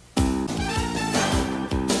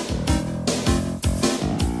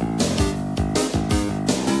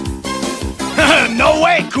 No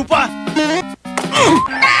way, Koopa!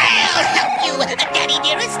 I'll help you, Daddy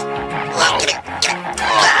dearest. Oh, give it,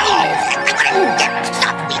 give it.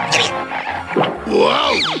 Stop me, give it.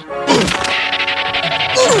 Wow.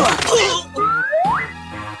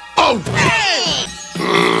 Oh! Hey!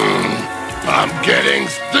 I'm getting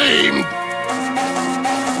steamed.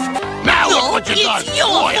 Now look what you done. It's your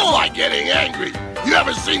Boy, am fault. I getting angry. You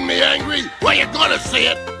ever seen me angry? Well, you're gonna see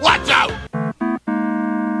it. Watch out.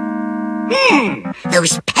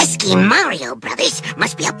 Those pesky Mario Brothers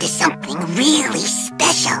must be up to something really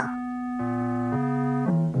special.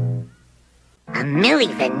 A Milli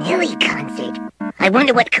Vanilli concert. I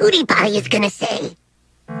wonder what Cootie Pie is gonna say.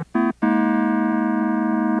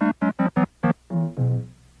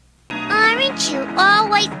 Aren't you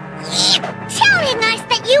always telling us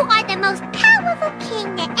that you are the most powerful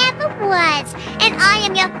king that ever was, and I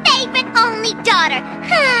am your favorite only daughter,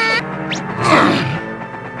 huh?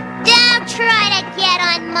 Don't try to get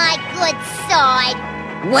on my good side.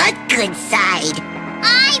 What good side?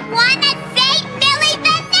 I wanna say Milli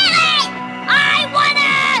Vanilli! I wanna!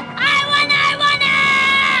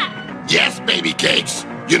 Yes, baby cakes.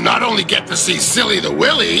 You not only get to see Silly the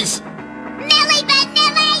Willies, Milli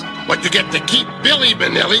Vanilli! but you get to keep Billy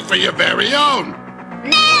Vanilli for your very own.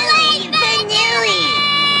 Milli Vanilli!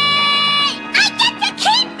 I get to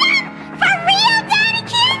keep them? For real, Daddy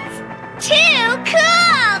Kids? Too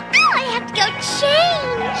cool! Oh, I have to go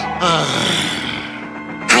change.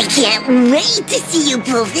 I can't wait to see you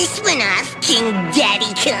pull this one off, King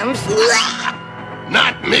Daddy Comes.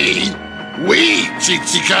 Not me. We,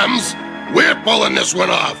 Cheatsy Comes. We're pulling this one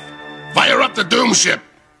off. Fire up the Doom Ship.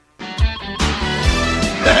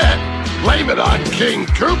 Blame it on King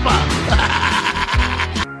Koopa.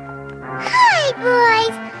 Hi,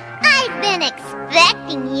 boys. I've been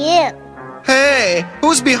expecting you. Hey,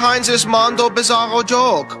 who's behind this Mondo Bizarro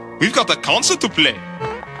joke? We've got a concert to play.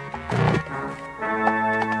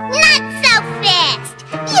 Not so fast.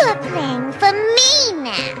 You're playing for me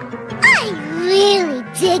now. I really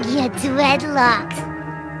dig your dreadlocks.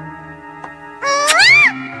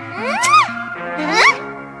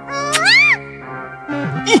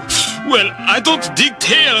 Well, I don't dig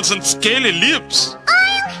tails and scaly lips.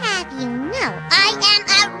 I'll have you know I am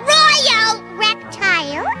a royal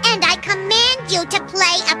reptile, and I command you to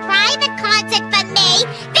play a private concert for me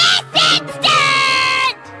this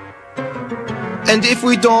instant! And if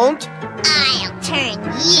we don't? I'll turn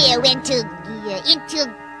you into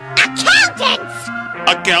accountants!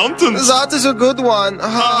 Accountants? That is a good one.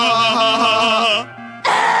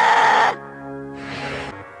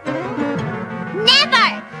 Never!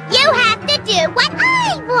 You have to do what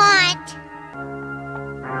I want!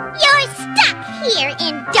 You're stuck here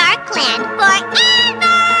in Darkland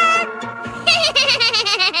forever!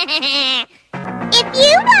 If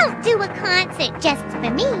you won't do a concert just for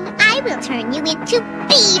me, I will turn you into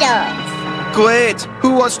Beatles! Great.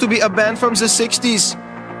 Who wants to be a band from the 60s?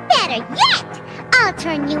 Better yet, I'll I'll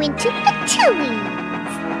turn you into patooties.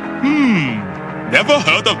 Never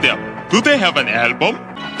heard of them. Do they have an album?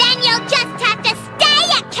 Then you'll just have to stay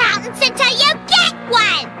accountants until you get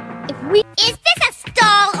one. Is this a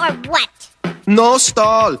stall or what? No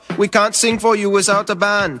stall. We can't sing for you without a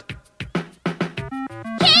band.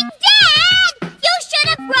 King Dad! You should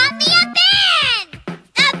have brought me a band!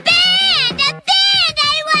 A band! A band!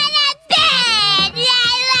 I want a band!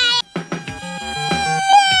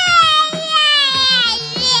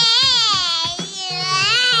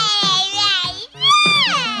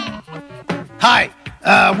 Hi,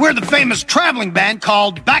 we're the famous traveling band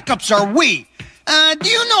called Backups Are We. Do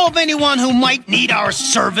you know of anyone who might need our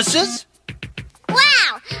services?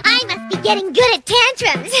 Wow! I must be getting good at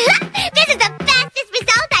tantrums. This is the fastest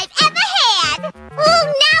result I've ever had.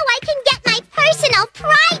 Oh, now I can get my personal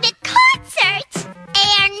private concert.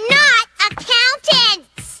 They're not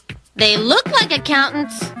accountants. They look like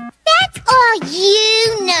accountants. That's all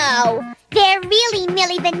you know. They're really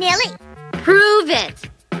Milli Vanilli. Prove it.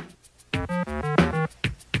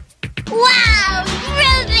 Wow,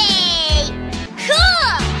 groovy!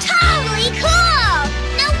 Cool! Totally cool!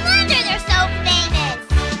 No wonder they're so famous!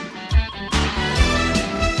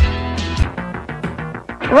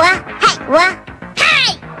 What? Hey, what? Hey!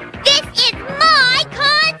 This is my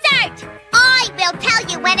concert! I will tell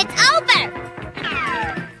you when it's over!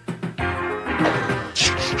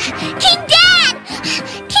 King Dad!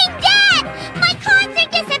 King Dad! My concert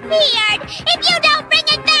disappeared! If you don't bring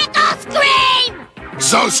it back, I'll scream!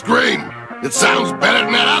 So scream. It sounds better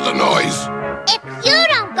than that other noise. If you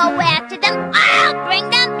don't go after them, I'll bring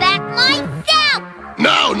them back myself!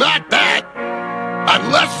 No, not that.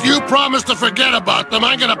 Unless you promise to forget about them,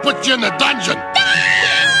 I'm gonna put you in the dungeon.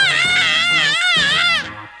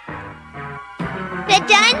 The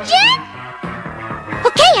dungeon?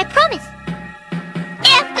 Okay, I promise.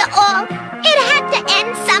 After all, it had to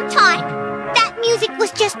end sometime. That music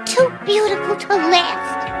was just too beautiful to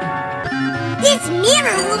last. This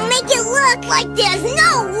mirror will make it look like there's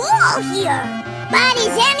no wall here. But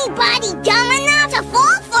is anybody dumb enough to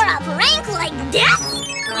fall for a prank like this?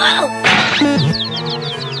 Oh!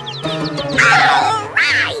 All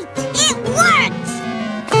right! It worked!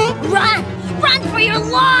 Run! Run for your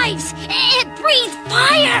lives! It breathed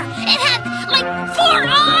fire! It had, like, 4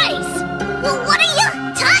 eyes! Well, what are you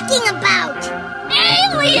talking about?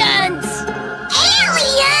 Aliens!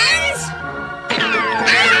 Aliens?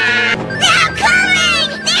 They're coming!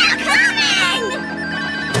 They're coming!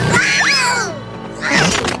 Wow!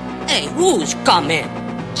 Hey, who's coming?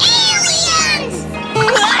 Aliens!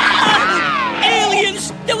 Aliens!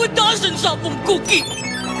 There were dozens of them, Cookie!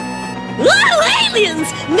 Whoa, aliens!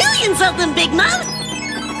 Millions of them, Big Mouth!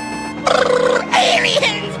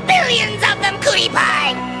 Aliens! Billions of them, Cootie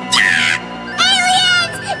Pie!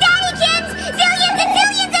 Aliens! Daddykins! Zillions and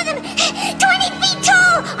zillions of them! 20 feet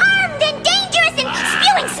tall, armed and dangerous and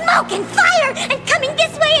spewing smoke and fire and coming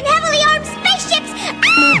this way in heavily armed spaceships!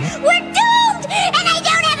 Ah! We're doomed! And I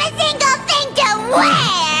don't have a single thing to wear!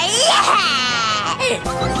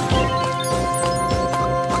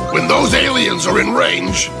 When those aliens are in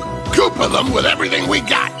range, Koopa them with everything we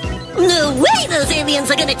got. No way those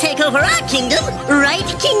aliens are gonna take over our kingdom, right,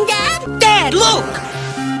 King Dad? Dad, look!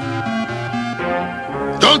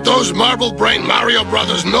 Don't those marble-brained Mario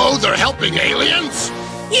brothers know they're helping aliens?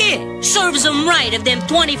 Yeah, serves them right if them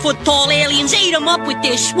 20-foot-tall aliens ate them up with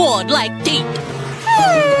their sword like teeth.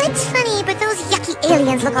 It's funny, but those yucky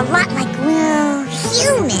aliens look a lot like, well,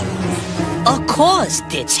 humans. Of course,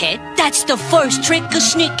 Ditshead. That's the first trick a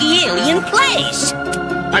sneaky alien plays.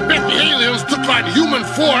 I bet the aliens took on human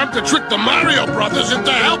form to trick the Mario brothers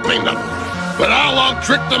into helping them. But I'll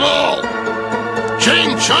out-trick them all.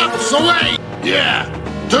 Chain chomps away! Yeah,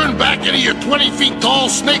 turn back into your 20-feet-tall,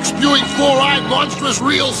 snake-spewing, 4-eyed, monstrous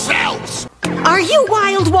real selves. Are you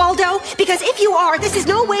wild, Waldo? Because if you are, this is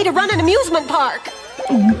no way to run an amusement park.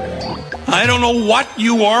 I don't know what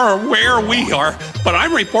you are or where we are, but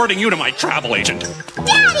I'm reporting you to my travel agent.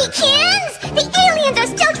 Daddykins! The aliens are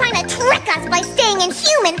still trying to trick us by staying in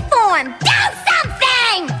human form! Do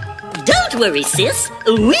something! Don't worry, sis.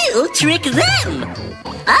 We'll trick them.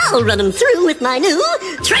 I'll run them through with my new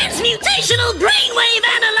transmutational brainwave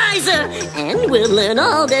analyzer, and we'll learn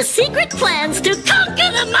all their secret plans to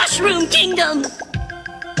conquer the Mushroom Kingdom.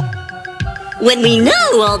 When we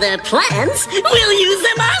know all their plans, we'll use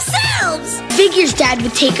them ourselves. Figures Dad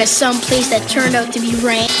would take us someplace that turned out to be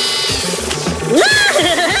rain.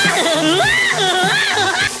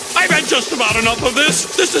 I've had just about enough of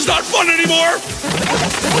this. This is not fun anymore.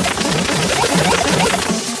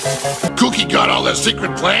 Cookie got all their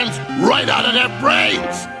secret plans right out of their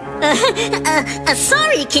brains.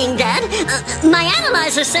 Sorry, King Dad. My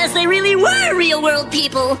analyzer says they really were real-world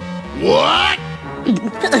people. What?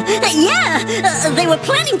 Yeah, they were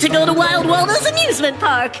planning to go to Wild Waldo's amusement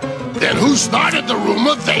park. Then who started the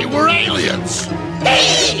rumor they were aliens?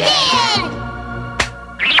 He did!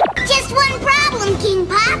 Just one problem, King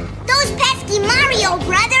Pop. Those pesky Mario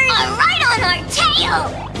brothers are right on our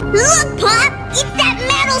tail. Look, Pop, it's that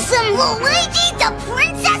meddlesome Luigi, the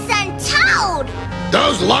Princess and Toad.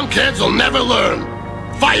 Those lunkheads will never learn.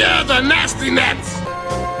 Fire the nasty nets!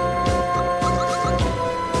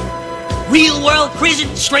 Real world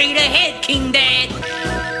prison straight ahead, King Dad.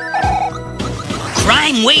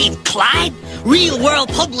 Crime wave, Clyde. Real world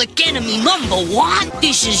public enemy #1.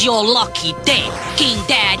 This is your lucky day. King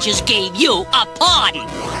Dad just gave you a pardon.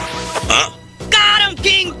 Huh? Got him,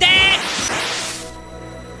 King Dad!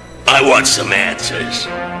 I want some answers.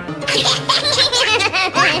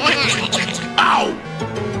 Ow!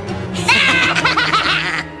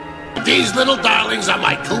 These little darlings are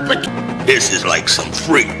my Koopa. This is like some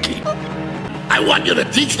freaky. I want you to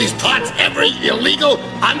teach these tots every illegal,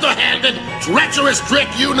 underhanded, treacherous trick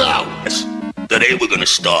you know. Yes. Today we're gonna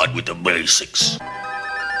start with the basics. What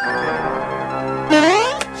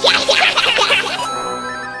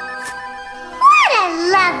a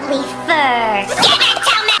lovely fur.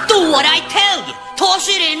 Do what I tell you. Toss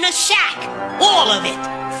it in the sack. All of it.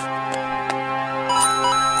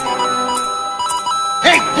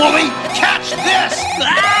 Hey, bully! Catch this!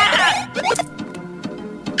 Ah!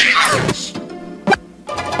 Ouch!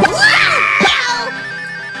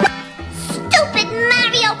 Stupid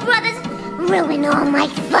Mario Brothers ruin all my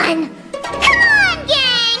fun. Come on,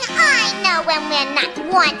 gang! I know when we're not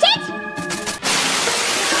wanted.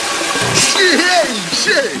 Hey!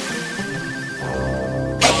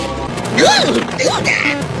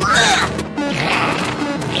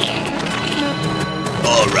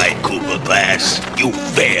 All right, Koopa class. You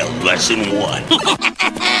failed lesson 1.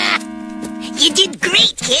 You did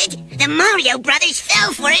great, kid. The Mario Brothers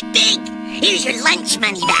fell for it big. Here's your lunch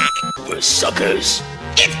money back. We're suckers.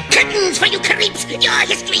 It's curtains for you creeps. Your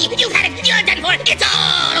history, you've had it, you're done for. It's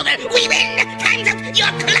all over. We win. Time's up.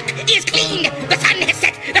 Your clock is cleaned. The sun has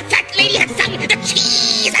set. The fat lady has sung. The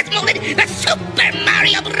cheese has molded. The Super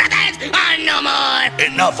Mario Brothers are no more.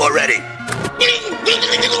 Enough already.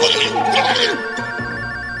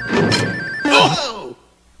 Oh!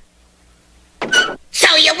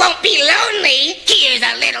 So you won't be lonely. Here's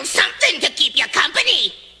a little something to keep you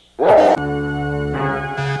company.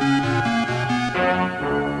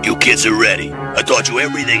 You kids are ready. I taught you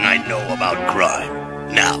everything I know about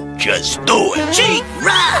crime. Now, just do it. Gee,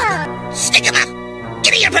 Rob! Stick 'em up!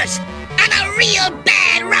 Give me your purse! I'm a real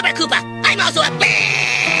bad robber Koopa! I'm also a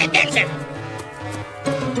bad dancer!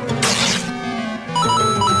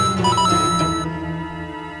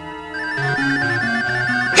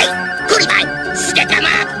 Hey, Cootie Pie! Stick 'em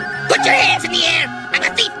up! Put your hands in the air! I'm a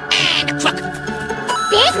thief and a crook!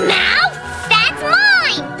 Big Mouth? That's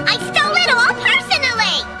mine! I stole it all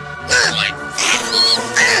personally!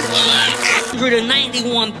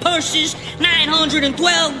 191 purses,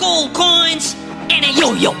 912 gold coins, and a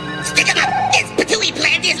yo-yo. Stick 'em up! This Patooey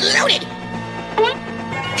plant is loaded!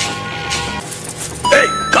 Hey,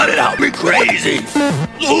 cut it out, me crazy.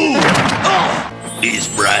 Ooh. Oh, these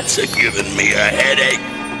brats are giving me a headache.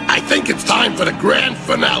 I think it's time for the grand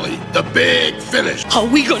finale, the big finish. Are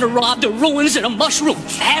we gonna rob the ruins of the mushroom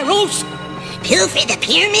pharaohs? Pilfer the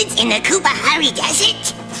pyramids in the Koopahari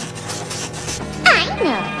Desert? I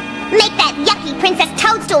know. Make that yucky Princess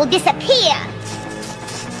Toadstool disappear.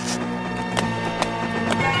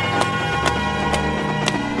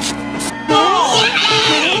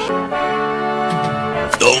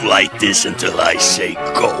 Don't light this until I say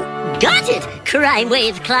go. Got it, Crime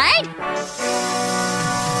Wave Clyde.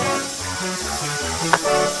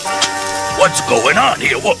 What's going on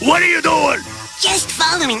here? What are you doing? Just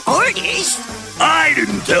following orders. I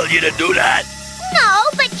didn't tell you to do that. No,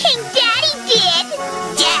 but King Daddy did.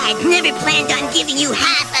 Dad never planned on giving you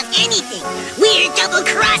half of anything. We're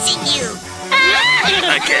double-crossing you.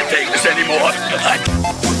 I can't take this anymore.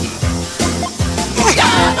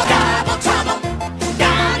 Double trouble,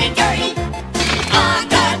 down and dirty. On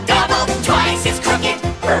the double, twice as crooked,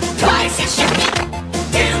 twice as shifty.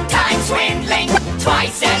 2 times swindling,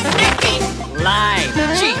 twice as nifty. Lie,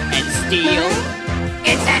 cheat, and steal.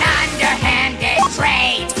 It's an underhanded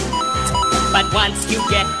trade. But once you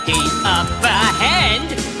get the upper hand,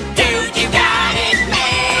 Dude, you got it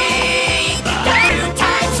made. 2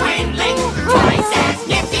 times swindling, twice as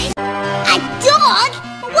nifty. A dog?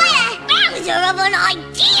 What a bowser of an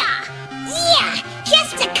idea! Yeah,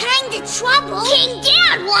 just the kind of trouble King Daddy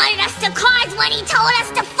wanted us to cars when he told us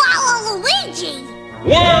to follow Luigi.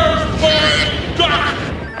 Where's my duck?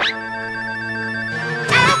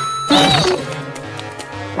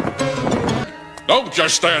 Don't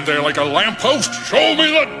just stand there like a lamppost. Show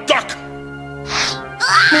me the duck.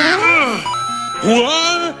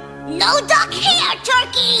 What? No duck here,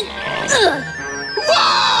 Turkey.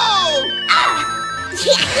 Whoa!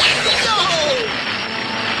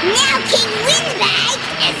 Now King Windbag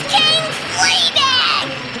is King Fleabag!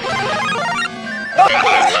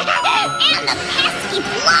 And the pesky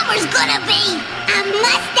plumber's gonna be a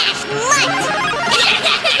mustache mutt!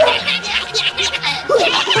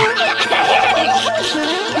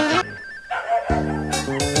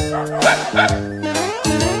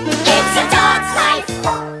 It's a dog's life,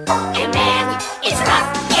 and man, it's rough.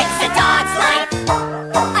 It's a dog's life.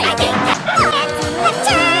 I think it's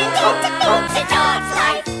a dog's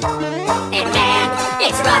life, and man,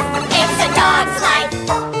 it's rough. It's a dog's life.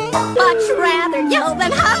 Much rather yell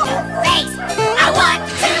than howl. Face, I want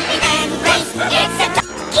to be man race. It's a dog.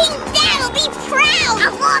 King Dad'll be proud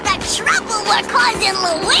of all the trouble we're causing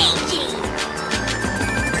Luigi!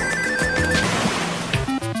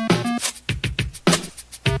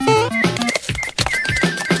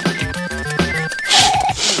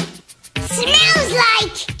 Smells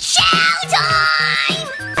like chow time!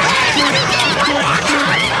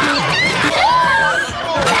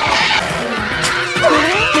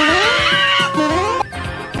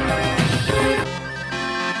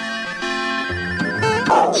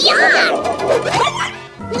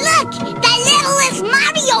 Look, the littlest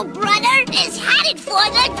Mario brother is headed for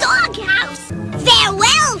the doghouse.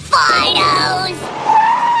 Farewell, Fidos!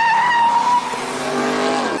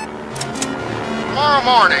 Tomorrow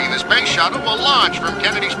morning, the space shuttle will launch from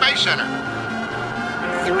Kennedy Space Center.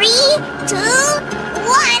 3, 2, 1,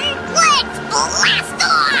 let's blast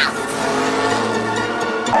off!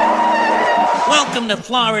 Welcome to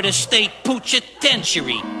Florida State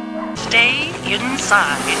Poochitentiary. Stay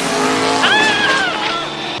inside.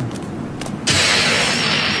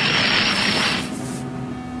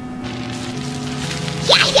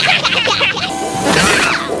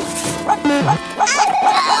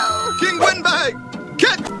 King Windbag!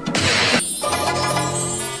 Get!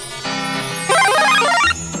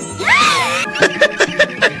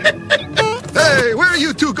 Hey, where are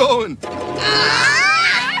you two going?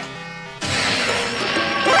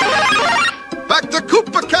 Back to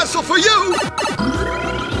Koopa Castle for you!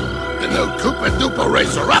 The new Koopa Doopa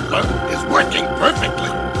Racer-Upper is working perfectly.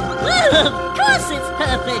 Well, of course it's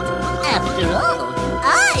perfect. After all,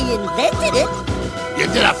 I invented it. You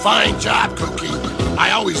did a fine job, Cookie.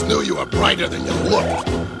 I always knew you were brighter than you looked.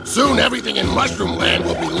 Soon everything in Mushroom Land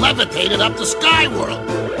will be levitated up to Sky World.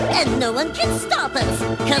 And no one can stop us,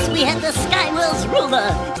 because we have the Skyworld's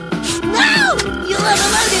ruler. No! You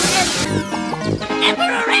overloaded it!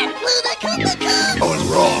 Emperor and Pluto Koopa Koo! Going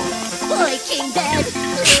wrong. Boy, King Dad,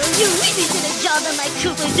 you really did a job on my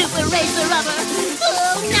Koopa Doopa Racer-Upper.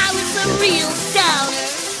 Oh, now it's a real downer.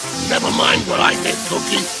 Never mind what I did,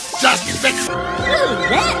 Cookie. Just fix it. Oh,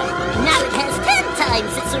 there! Now it has 10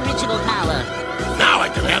 times its original power. Now I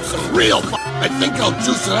can have some real fun. I think I'll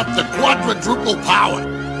juice it up to quadruple power,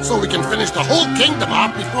 so we can finish the whole kingdom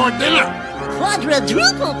off before dinner.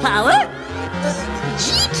 Quadruple power?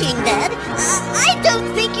 Gee, King Dad, I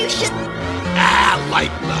don't think you should...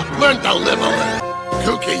 Lighten up. Learn to live a little.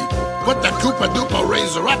 Kookie, put the Koopa Doopa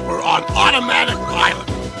Racer-Upper on automatic pilot.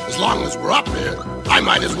 As long as we're up here, I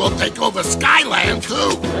might as well take over Skyland,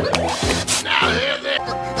 too. Now, here, there.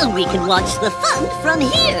 We can watch the fun from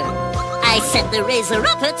here. I set the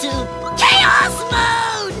Racer-Upper to Chaos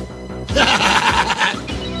Mode!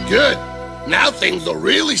 Good. Now things will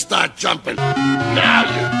really start jumping. Now,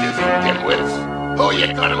 you dizzy dimwits. Who you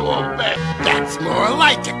gonna obey? That's more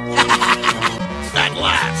like it. At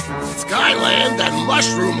last, Skyland and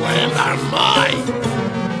Mushroom Land are mine.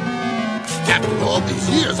 After all these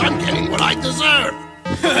years, I'm getting what I deserve.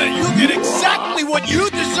 You get exactly what you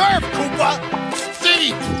deserve, Koopa!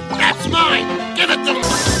 See? That's mine! Give it to me!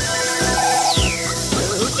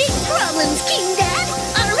 Big problems, King Dad!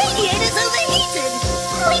 Our radiator's overheated!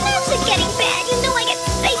 My nerves are getting bad, you know I get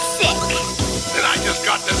space sick! And I just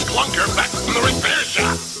got this clunker back from the repair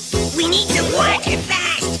shop! We need to work it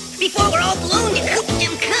fast before we're all blown to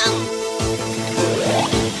Koopdom Cum!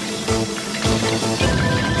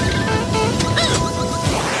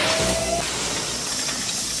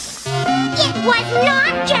 It was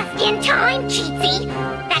not just in time, Cheatsy.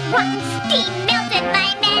 That rotten steam melted my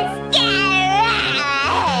mascara.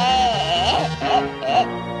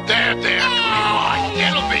 There.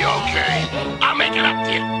 It'll be okay. I'll make it up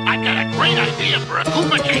to you. I've got a great idea for a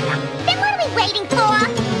Koopa caper. Then what are we waiting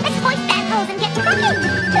for?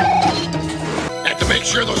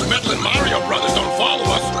 sure those meddling Mario brothers don't follow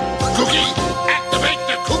us. Cookie, activate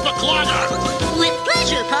the Koopa Clogger. With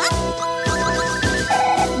pleasure, Puff.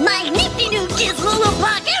 My nifty new gizmo will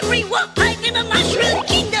block every warp pipe in the Mushroom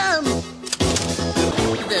Kingdom.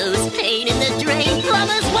 Those pain-in-the-drain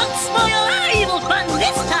plumbers won't spoil our evil fun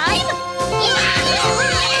this time.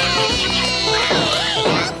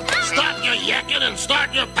 Stop your yakking and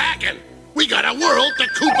start your packing. We got a world to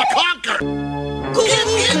Koopa conquer.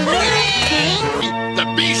 The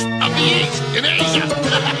beast of the East in Asia.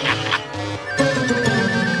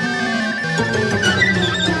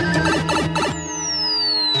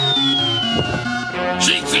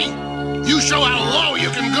 Cheatsy, you show how low you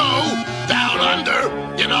can go down under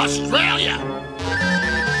in Australia.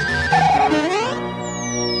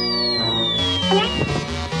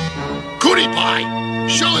 Cootie Pie,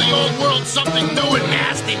 show the old world something new in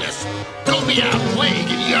nastiness. Go be our plague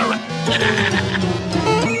in Europe.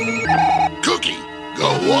 Cookie, go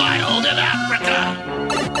wild in Africa.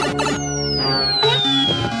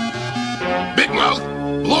 Big Mouth,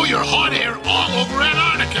 blow your hot air all over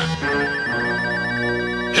Antarctica.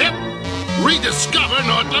 Hip, rediscover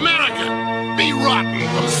North America. Be rotten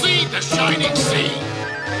from sea to shining sea.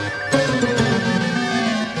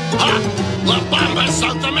 Ha, La Bamba,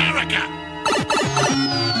 South America.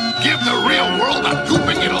 Give the real world a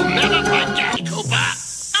gooping it'll never forget, Koopa.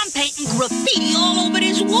 I'm painting graffiti all over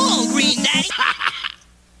this wall, Green Daddy.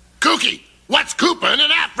 Cookie, what's Koopa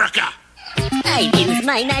in Africa? I used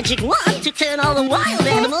my magic wand to turn all the wild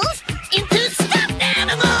animals into stuffed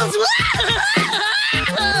animals.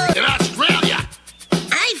 In Australia.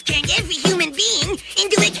 I've turned every human being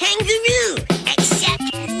into a kangaroo,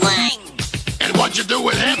 except one. And what'd you do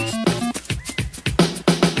with him?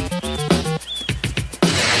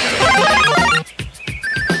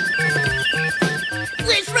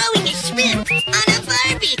 We're throwing a shrimp on a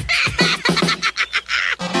Barbie.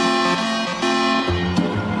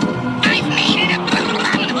 I've made it a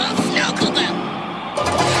abominable snow Koopa.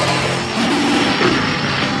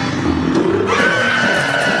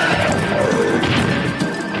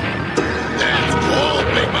 That's cool,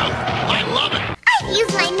 Big Mouth. I love it. I've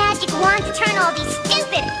used my magic wand to turn all these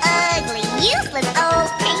stupid, ugly, useless old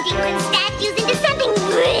paintings and statues into something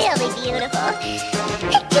really beautiful.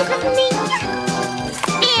 Pictures of me.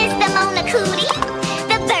 Here's the Mona Cootie,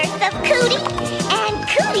 the birth of Cootie, and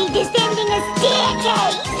Cootie descending a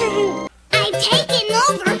staircase. I've taken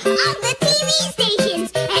over all the TV stations,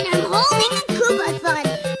 and I'm holding a Koopa-thon.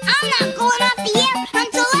 I'm not going off the air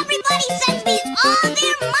until everybody sends me all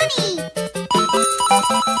their money.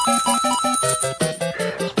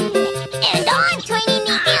 And I'm turning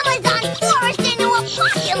the Amazon forest into a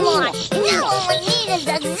parking lot. Now all we need is a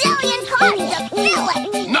zillion cars to fill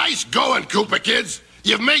it. Nice going, Koopa kids.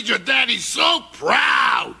 You've made your daddy so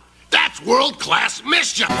proud. That's world-class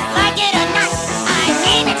mischief. Like it or not, I'm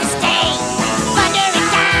aiming to stay. Thundering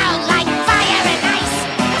down like fire and ice.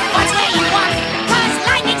 Watch where you walk, 'cause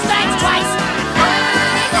lightning strikes twice.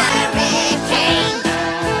 I'm a hurricane.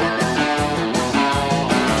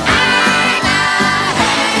 I'm a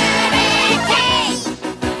hurricane.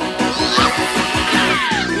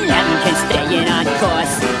 Nothing can stay in on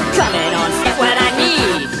course. Coming on, get what I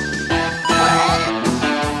need.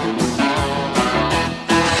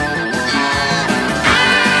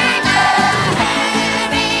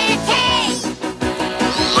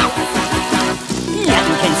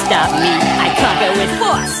 Nothing can stop me. I conquer with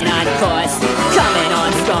force. And on course, coming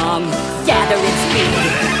on strong. Gathering speed.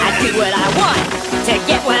 I do what I want to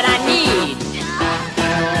get what I need.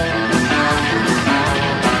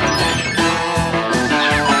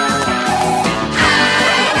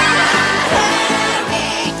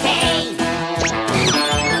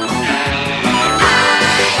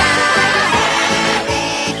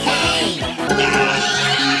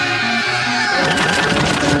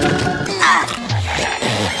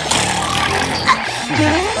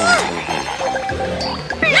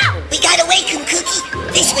 We got away from Cookie.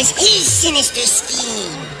 This was his sinister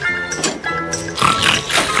scheme.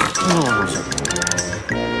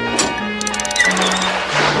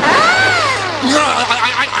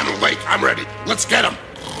 I'm awake. I'm ready. Let's get him.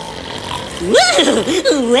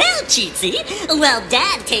 Well, Cheatsy, while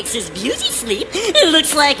Dad takes his beauty sleep, it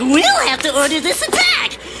looks like we'll have to order this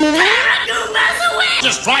attack. Paragoomba's away!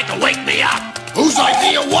 Just tried to wake me up. Whose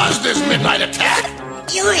idea was this midnight attack?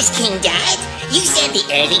 Yours, King Dad. You said the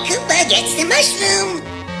early Koopa gets the mushroom.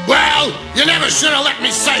 Well, you never should have let me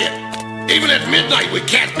say it. Even at midnight, we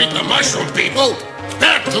can't beat the mushroom people.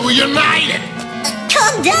 They're too united.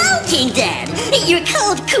 Calm down, King Dad. Your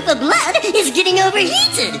cold Koopa blood is getting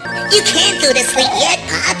overheated. You can't go to sleep yet,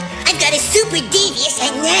 Pop. I've got got a super devious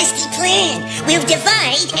and nasty plan. We'll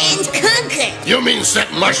divide and conquer. You mean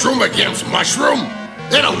set mushroom against mushroom?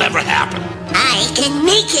 It'll never happen. I can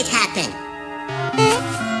make it happen.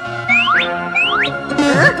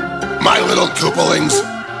 My little Koopalings,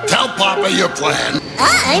 tell Papa your plan.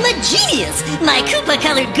 I'm a genius. My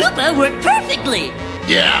Koopa-colored Koopa worked perfectly.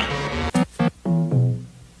 Yeah.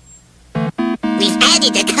 We've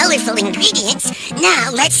added the colorful ingredients.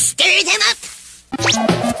 Now let's stir them up.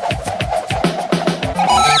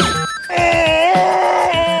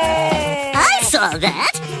 I saw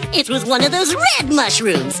that. It was one of those red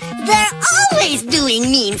mushrooms. They're always doing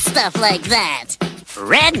mean stuff like that.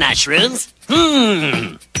 Red mushrooms? Darn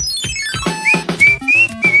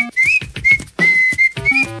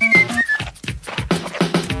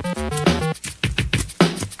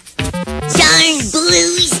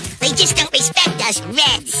blues. They just don't respect us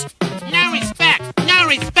reds. No respect. No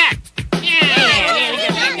respect.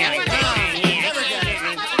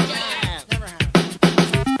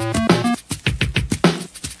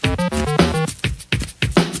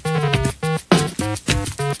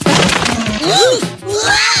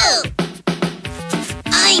 Whoa!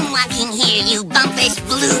 I'm walking here, you bumpus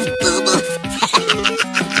blue boo-boo.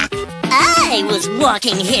 I was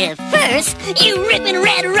walking here first, you ripping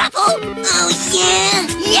red ruffle. Oh, yeah?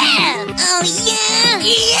 Yeah! Oh, yeah?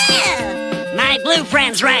 Yeah! My blue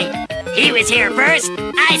friend's right. He was here first.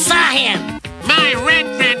 I saw him. My red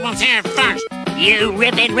friend was here first. You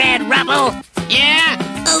ripping red ruffle? Yeah?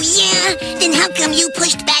 Oh, yeah? Then how come you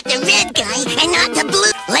pushed back the red guy and not the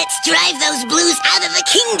blue? Let's drive those blues out of the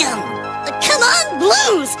kingdom. Come on,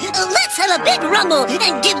 blues! Let's have a big rumble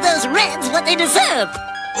and give those reds what they deserve.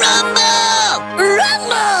 Rumble!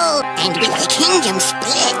 Rumble! And with the kingdom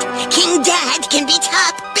split, King Dad can be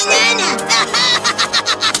top banana.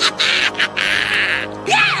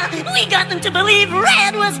 Yeah! We got them to believe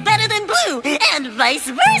red was better than blue, and vice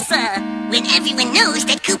versa. When everyone knows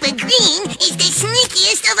that Koopa Green is the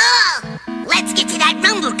sneakiest of all. Let's get to that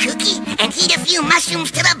rumble, Cookie, and heat a few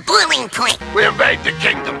mushrooms to the boiling point. We invade the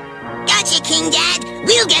kingdom. Gotcha, King Dad.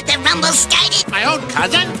 We'll get the rumble started. My own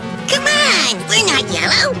cousin? Come on, we're not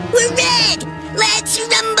yellow, we're red. Let's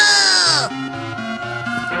rumble.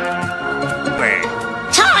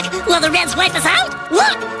 Talk while the reds wipe us out.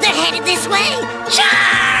 Look, they're headed this way.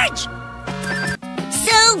 Charge!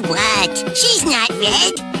 So what? She's not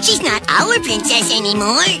red. She's not our princess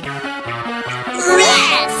anymore.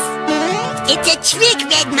 Rats! It's a trick,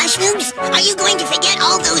 red mushrooms. Are you going to forget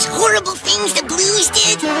all those horrible things the blues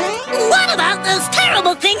did? What about those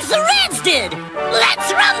terrible things the reds did?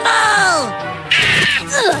 Let's rumble!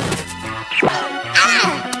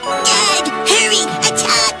 Dad, hurry,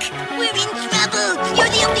 attack! We're in trouble. You're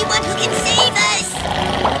the only one who can save us.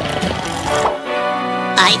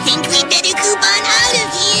 I think we better coop on out of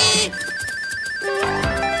here.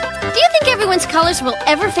 Do you think everyone's colors will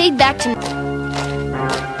ever fade back to...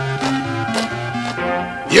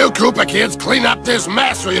 You Koopa kids clean up this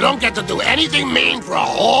mess or you don't get to do anything mean for a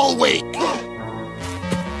whole week.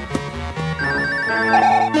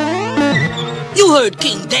 You heard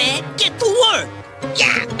King Dad. Get to work.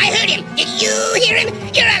 Yeah, I heard him. Did you hear him?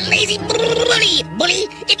 You're a lazy bully. Bully,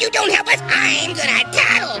 if you don't help us, I'm gonna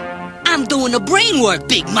tattle. I'm doing the brain work,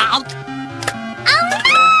 big mouth. Oh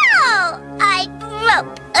no! I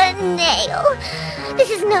broke a nail. This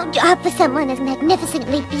is no job for someone as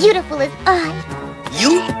magnificently beautiful as I.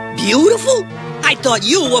 You? Beautiful? I thought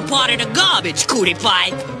you were part of the garbage, Cootie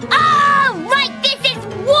Pie. Oh, right, this is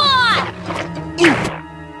war!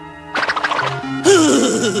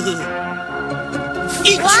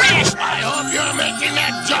 Eat trash! I hope you're making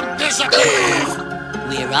that junk disappear.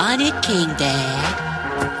 We're on it, King Dad.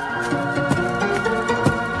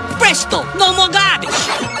 Presto! No more garbage!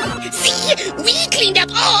 See? We cleaned up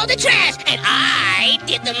all the trash, and I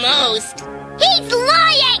did the most. He's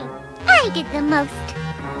lying! I did the most.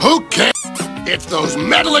 Who cares? It's those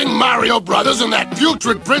meddling Mario brothers and that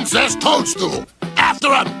putrid Princess Toadstool. After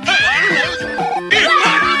them!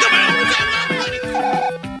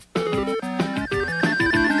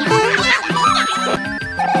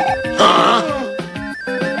 Huh?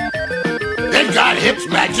 They've got Hip's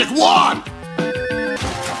magic wand!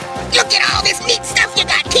 Look at all this neat stuff you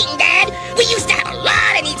got, King Dad. We used to have a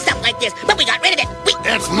lot of neat stuff like this, but we got rid of it.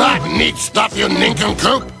 It's not neat stuff, you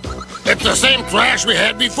nincompoop. It's the same trash we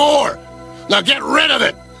had before. Now get rid of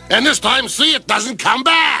it, and this time see it doesn't come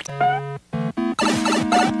back.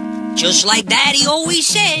 Just like Daddy always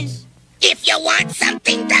says. If you want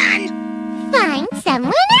something done, find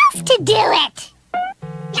someone else to do it.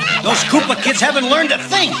 Those Koopa kids haven't learned a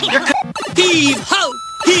thing. Heave ho!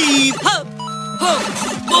 Heave ho! Oh,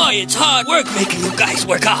 boy, it's hard work making you guys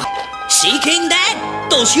work hard. See, King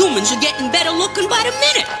Dad? Those humans are getting better looking by the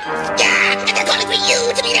minute. Yeah, and they're calling for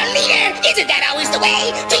you to be their leader. Isn't that always the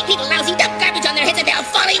way? Treat people lousy, dump garbage on their heads, and they'll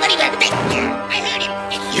follow you anywhere. I heard him.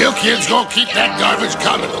 You kids go keep that garbage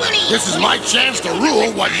coming. This is my chance to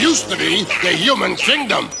rule what used to be the human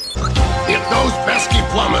kingdom. If those pesky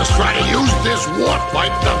plumbers try to use this warp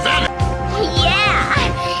pipe to Venice...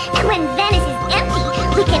 Yeah! And when Venice is empty,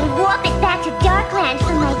 we can warp it back to Darkland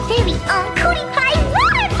for my very own Cootie Pie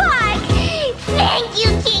water park! Thank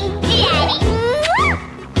you, King Daddy!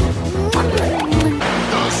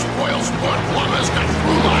 Those spoil-sport plumbers got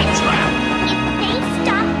through my trap. If they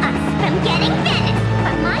stop us from getting Venice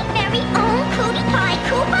for my very own Cootie Pie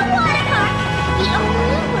Koopa water park, the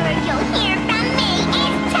only word you'll hear from me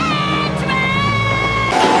is tantrum!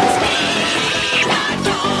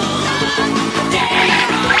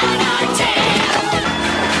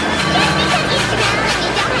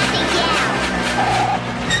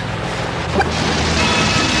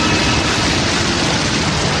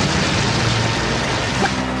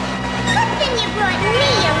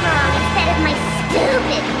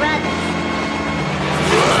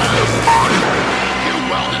 You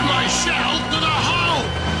welded my shell to the hull!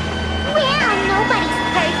 Well, nobody's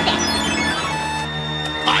perfect.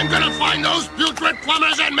 I'm gonna find those putrid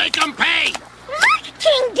plumbers and make them pay!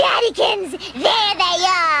 King Daddykins, there they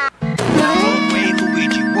are! No way,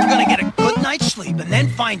 Luigi. We're gonna get a good night's sleep and then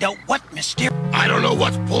find out what mysterious... I don't know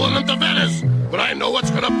what's pulling them to Venice, but I know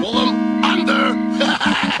what's gonna pull them under.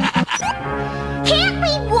 Can't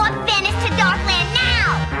we warp Venice to Darkland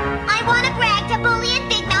now? I want to brag to Bully and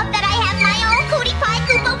Big Mouth that I have my own Cootie Pie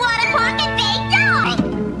Koopa water park and big dog!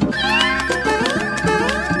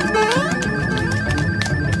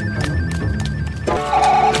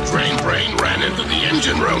 Train Brain ran into the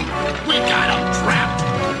engine room. We got him trapped.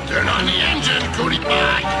 Turn on the engine, Cootie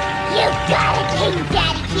Pie. You got it, King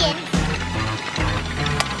Daddykins!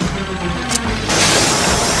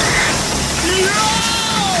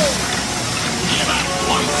 Give up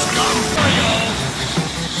one scum for you.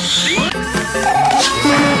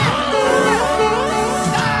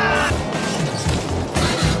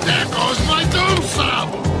 There goes my doom sub.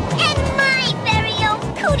 And my very own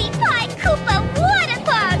Cootie Pie Koopa water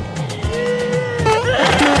park!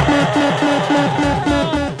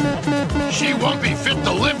 She won't be fit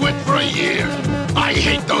to live with for a year. I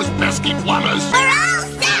hate those pesky plumbers. We're all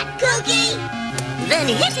set, Cookie. Then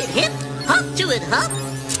hit it, hip. Hop to it, hop.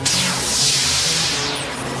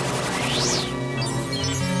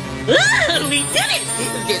 Oh, we did it!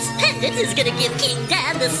 This pendant is gonna give King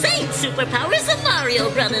Dad the same superpowers the Mario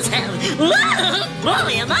Brothers have. Whoa,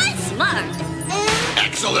 boy, am I smart!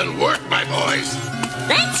 Excellent work, my boys.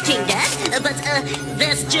 Thanks, King Dad. But,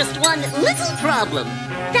 there's just one little problem.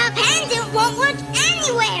 The pendant won't work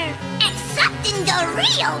anywhere, except in the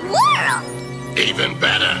real world! Even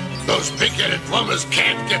better. Those pig-headed plumbers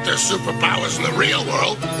can't get their superpowers in the real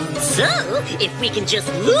world. So, if we can just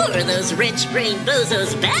lure those wrench-brain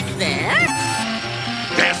bozos back there...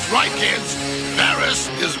 That's right, kids. Paris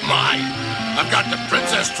is mine. I've got the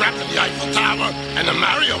princess trapped in the Eiffel Tower and the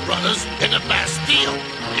Mario Brothers in the Bastille.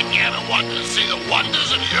 If you ever wanted to see the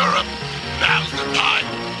wonders of Europe, now's the time.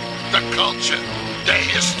 The culture, the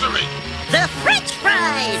history. The French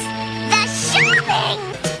fries! The shopping!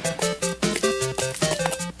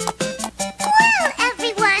 Well,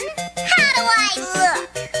 everyone, how do I look?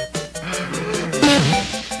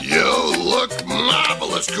 You look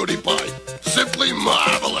marvelous, Cootie Pie. Simply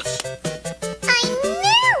marvelous. I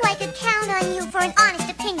knew I could count on you for an honest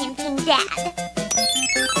opinion, King Dad.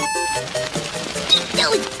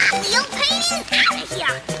 Those ugly old paintings out of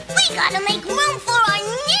here! We gotta make room for our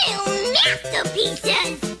new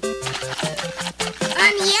masterpieces!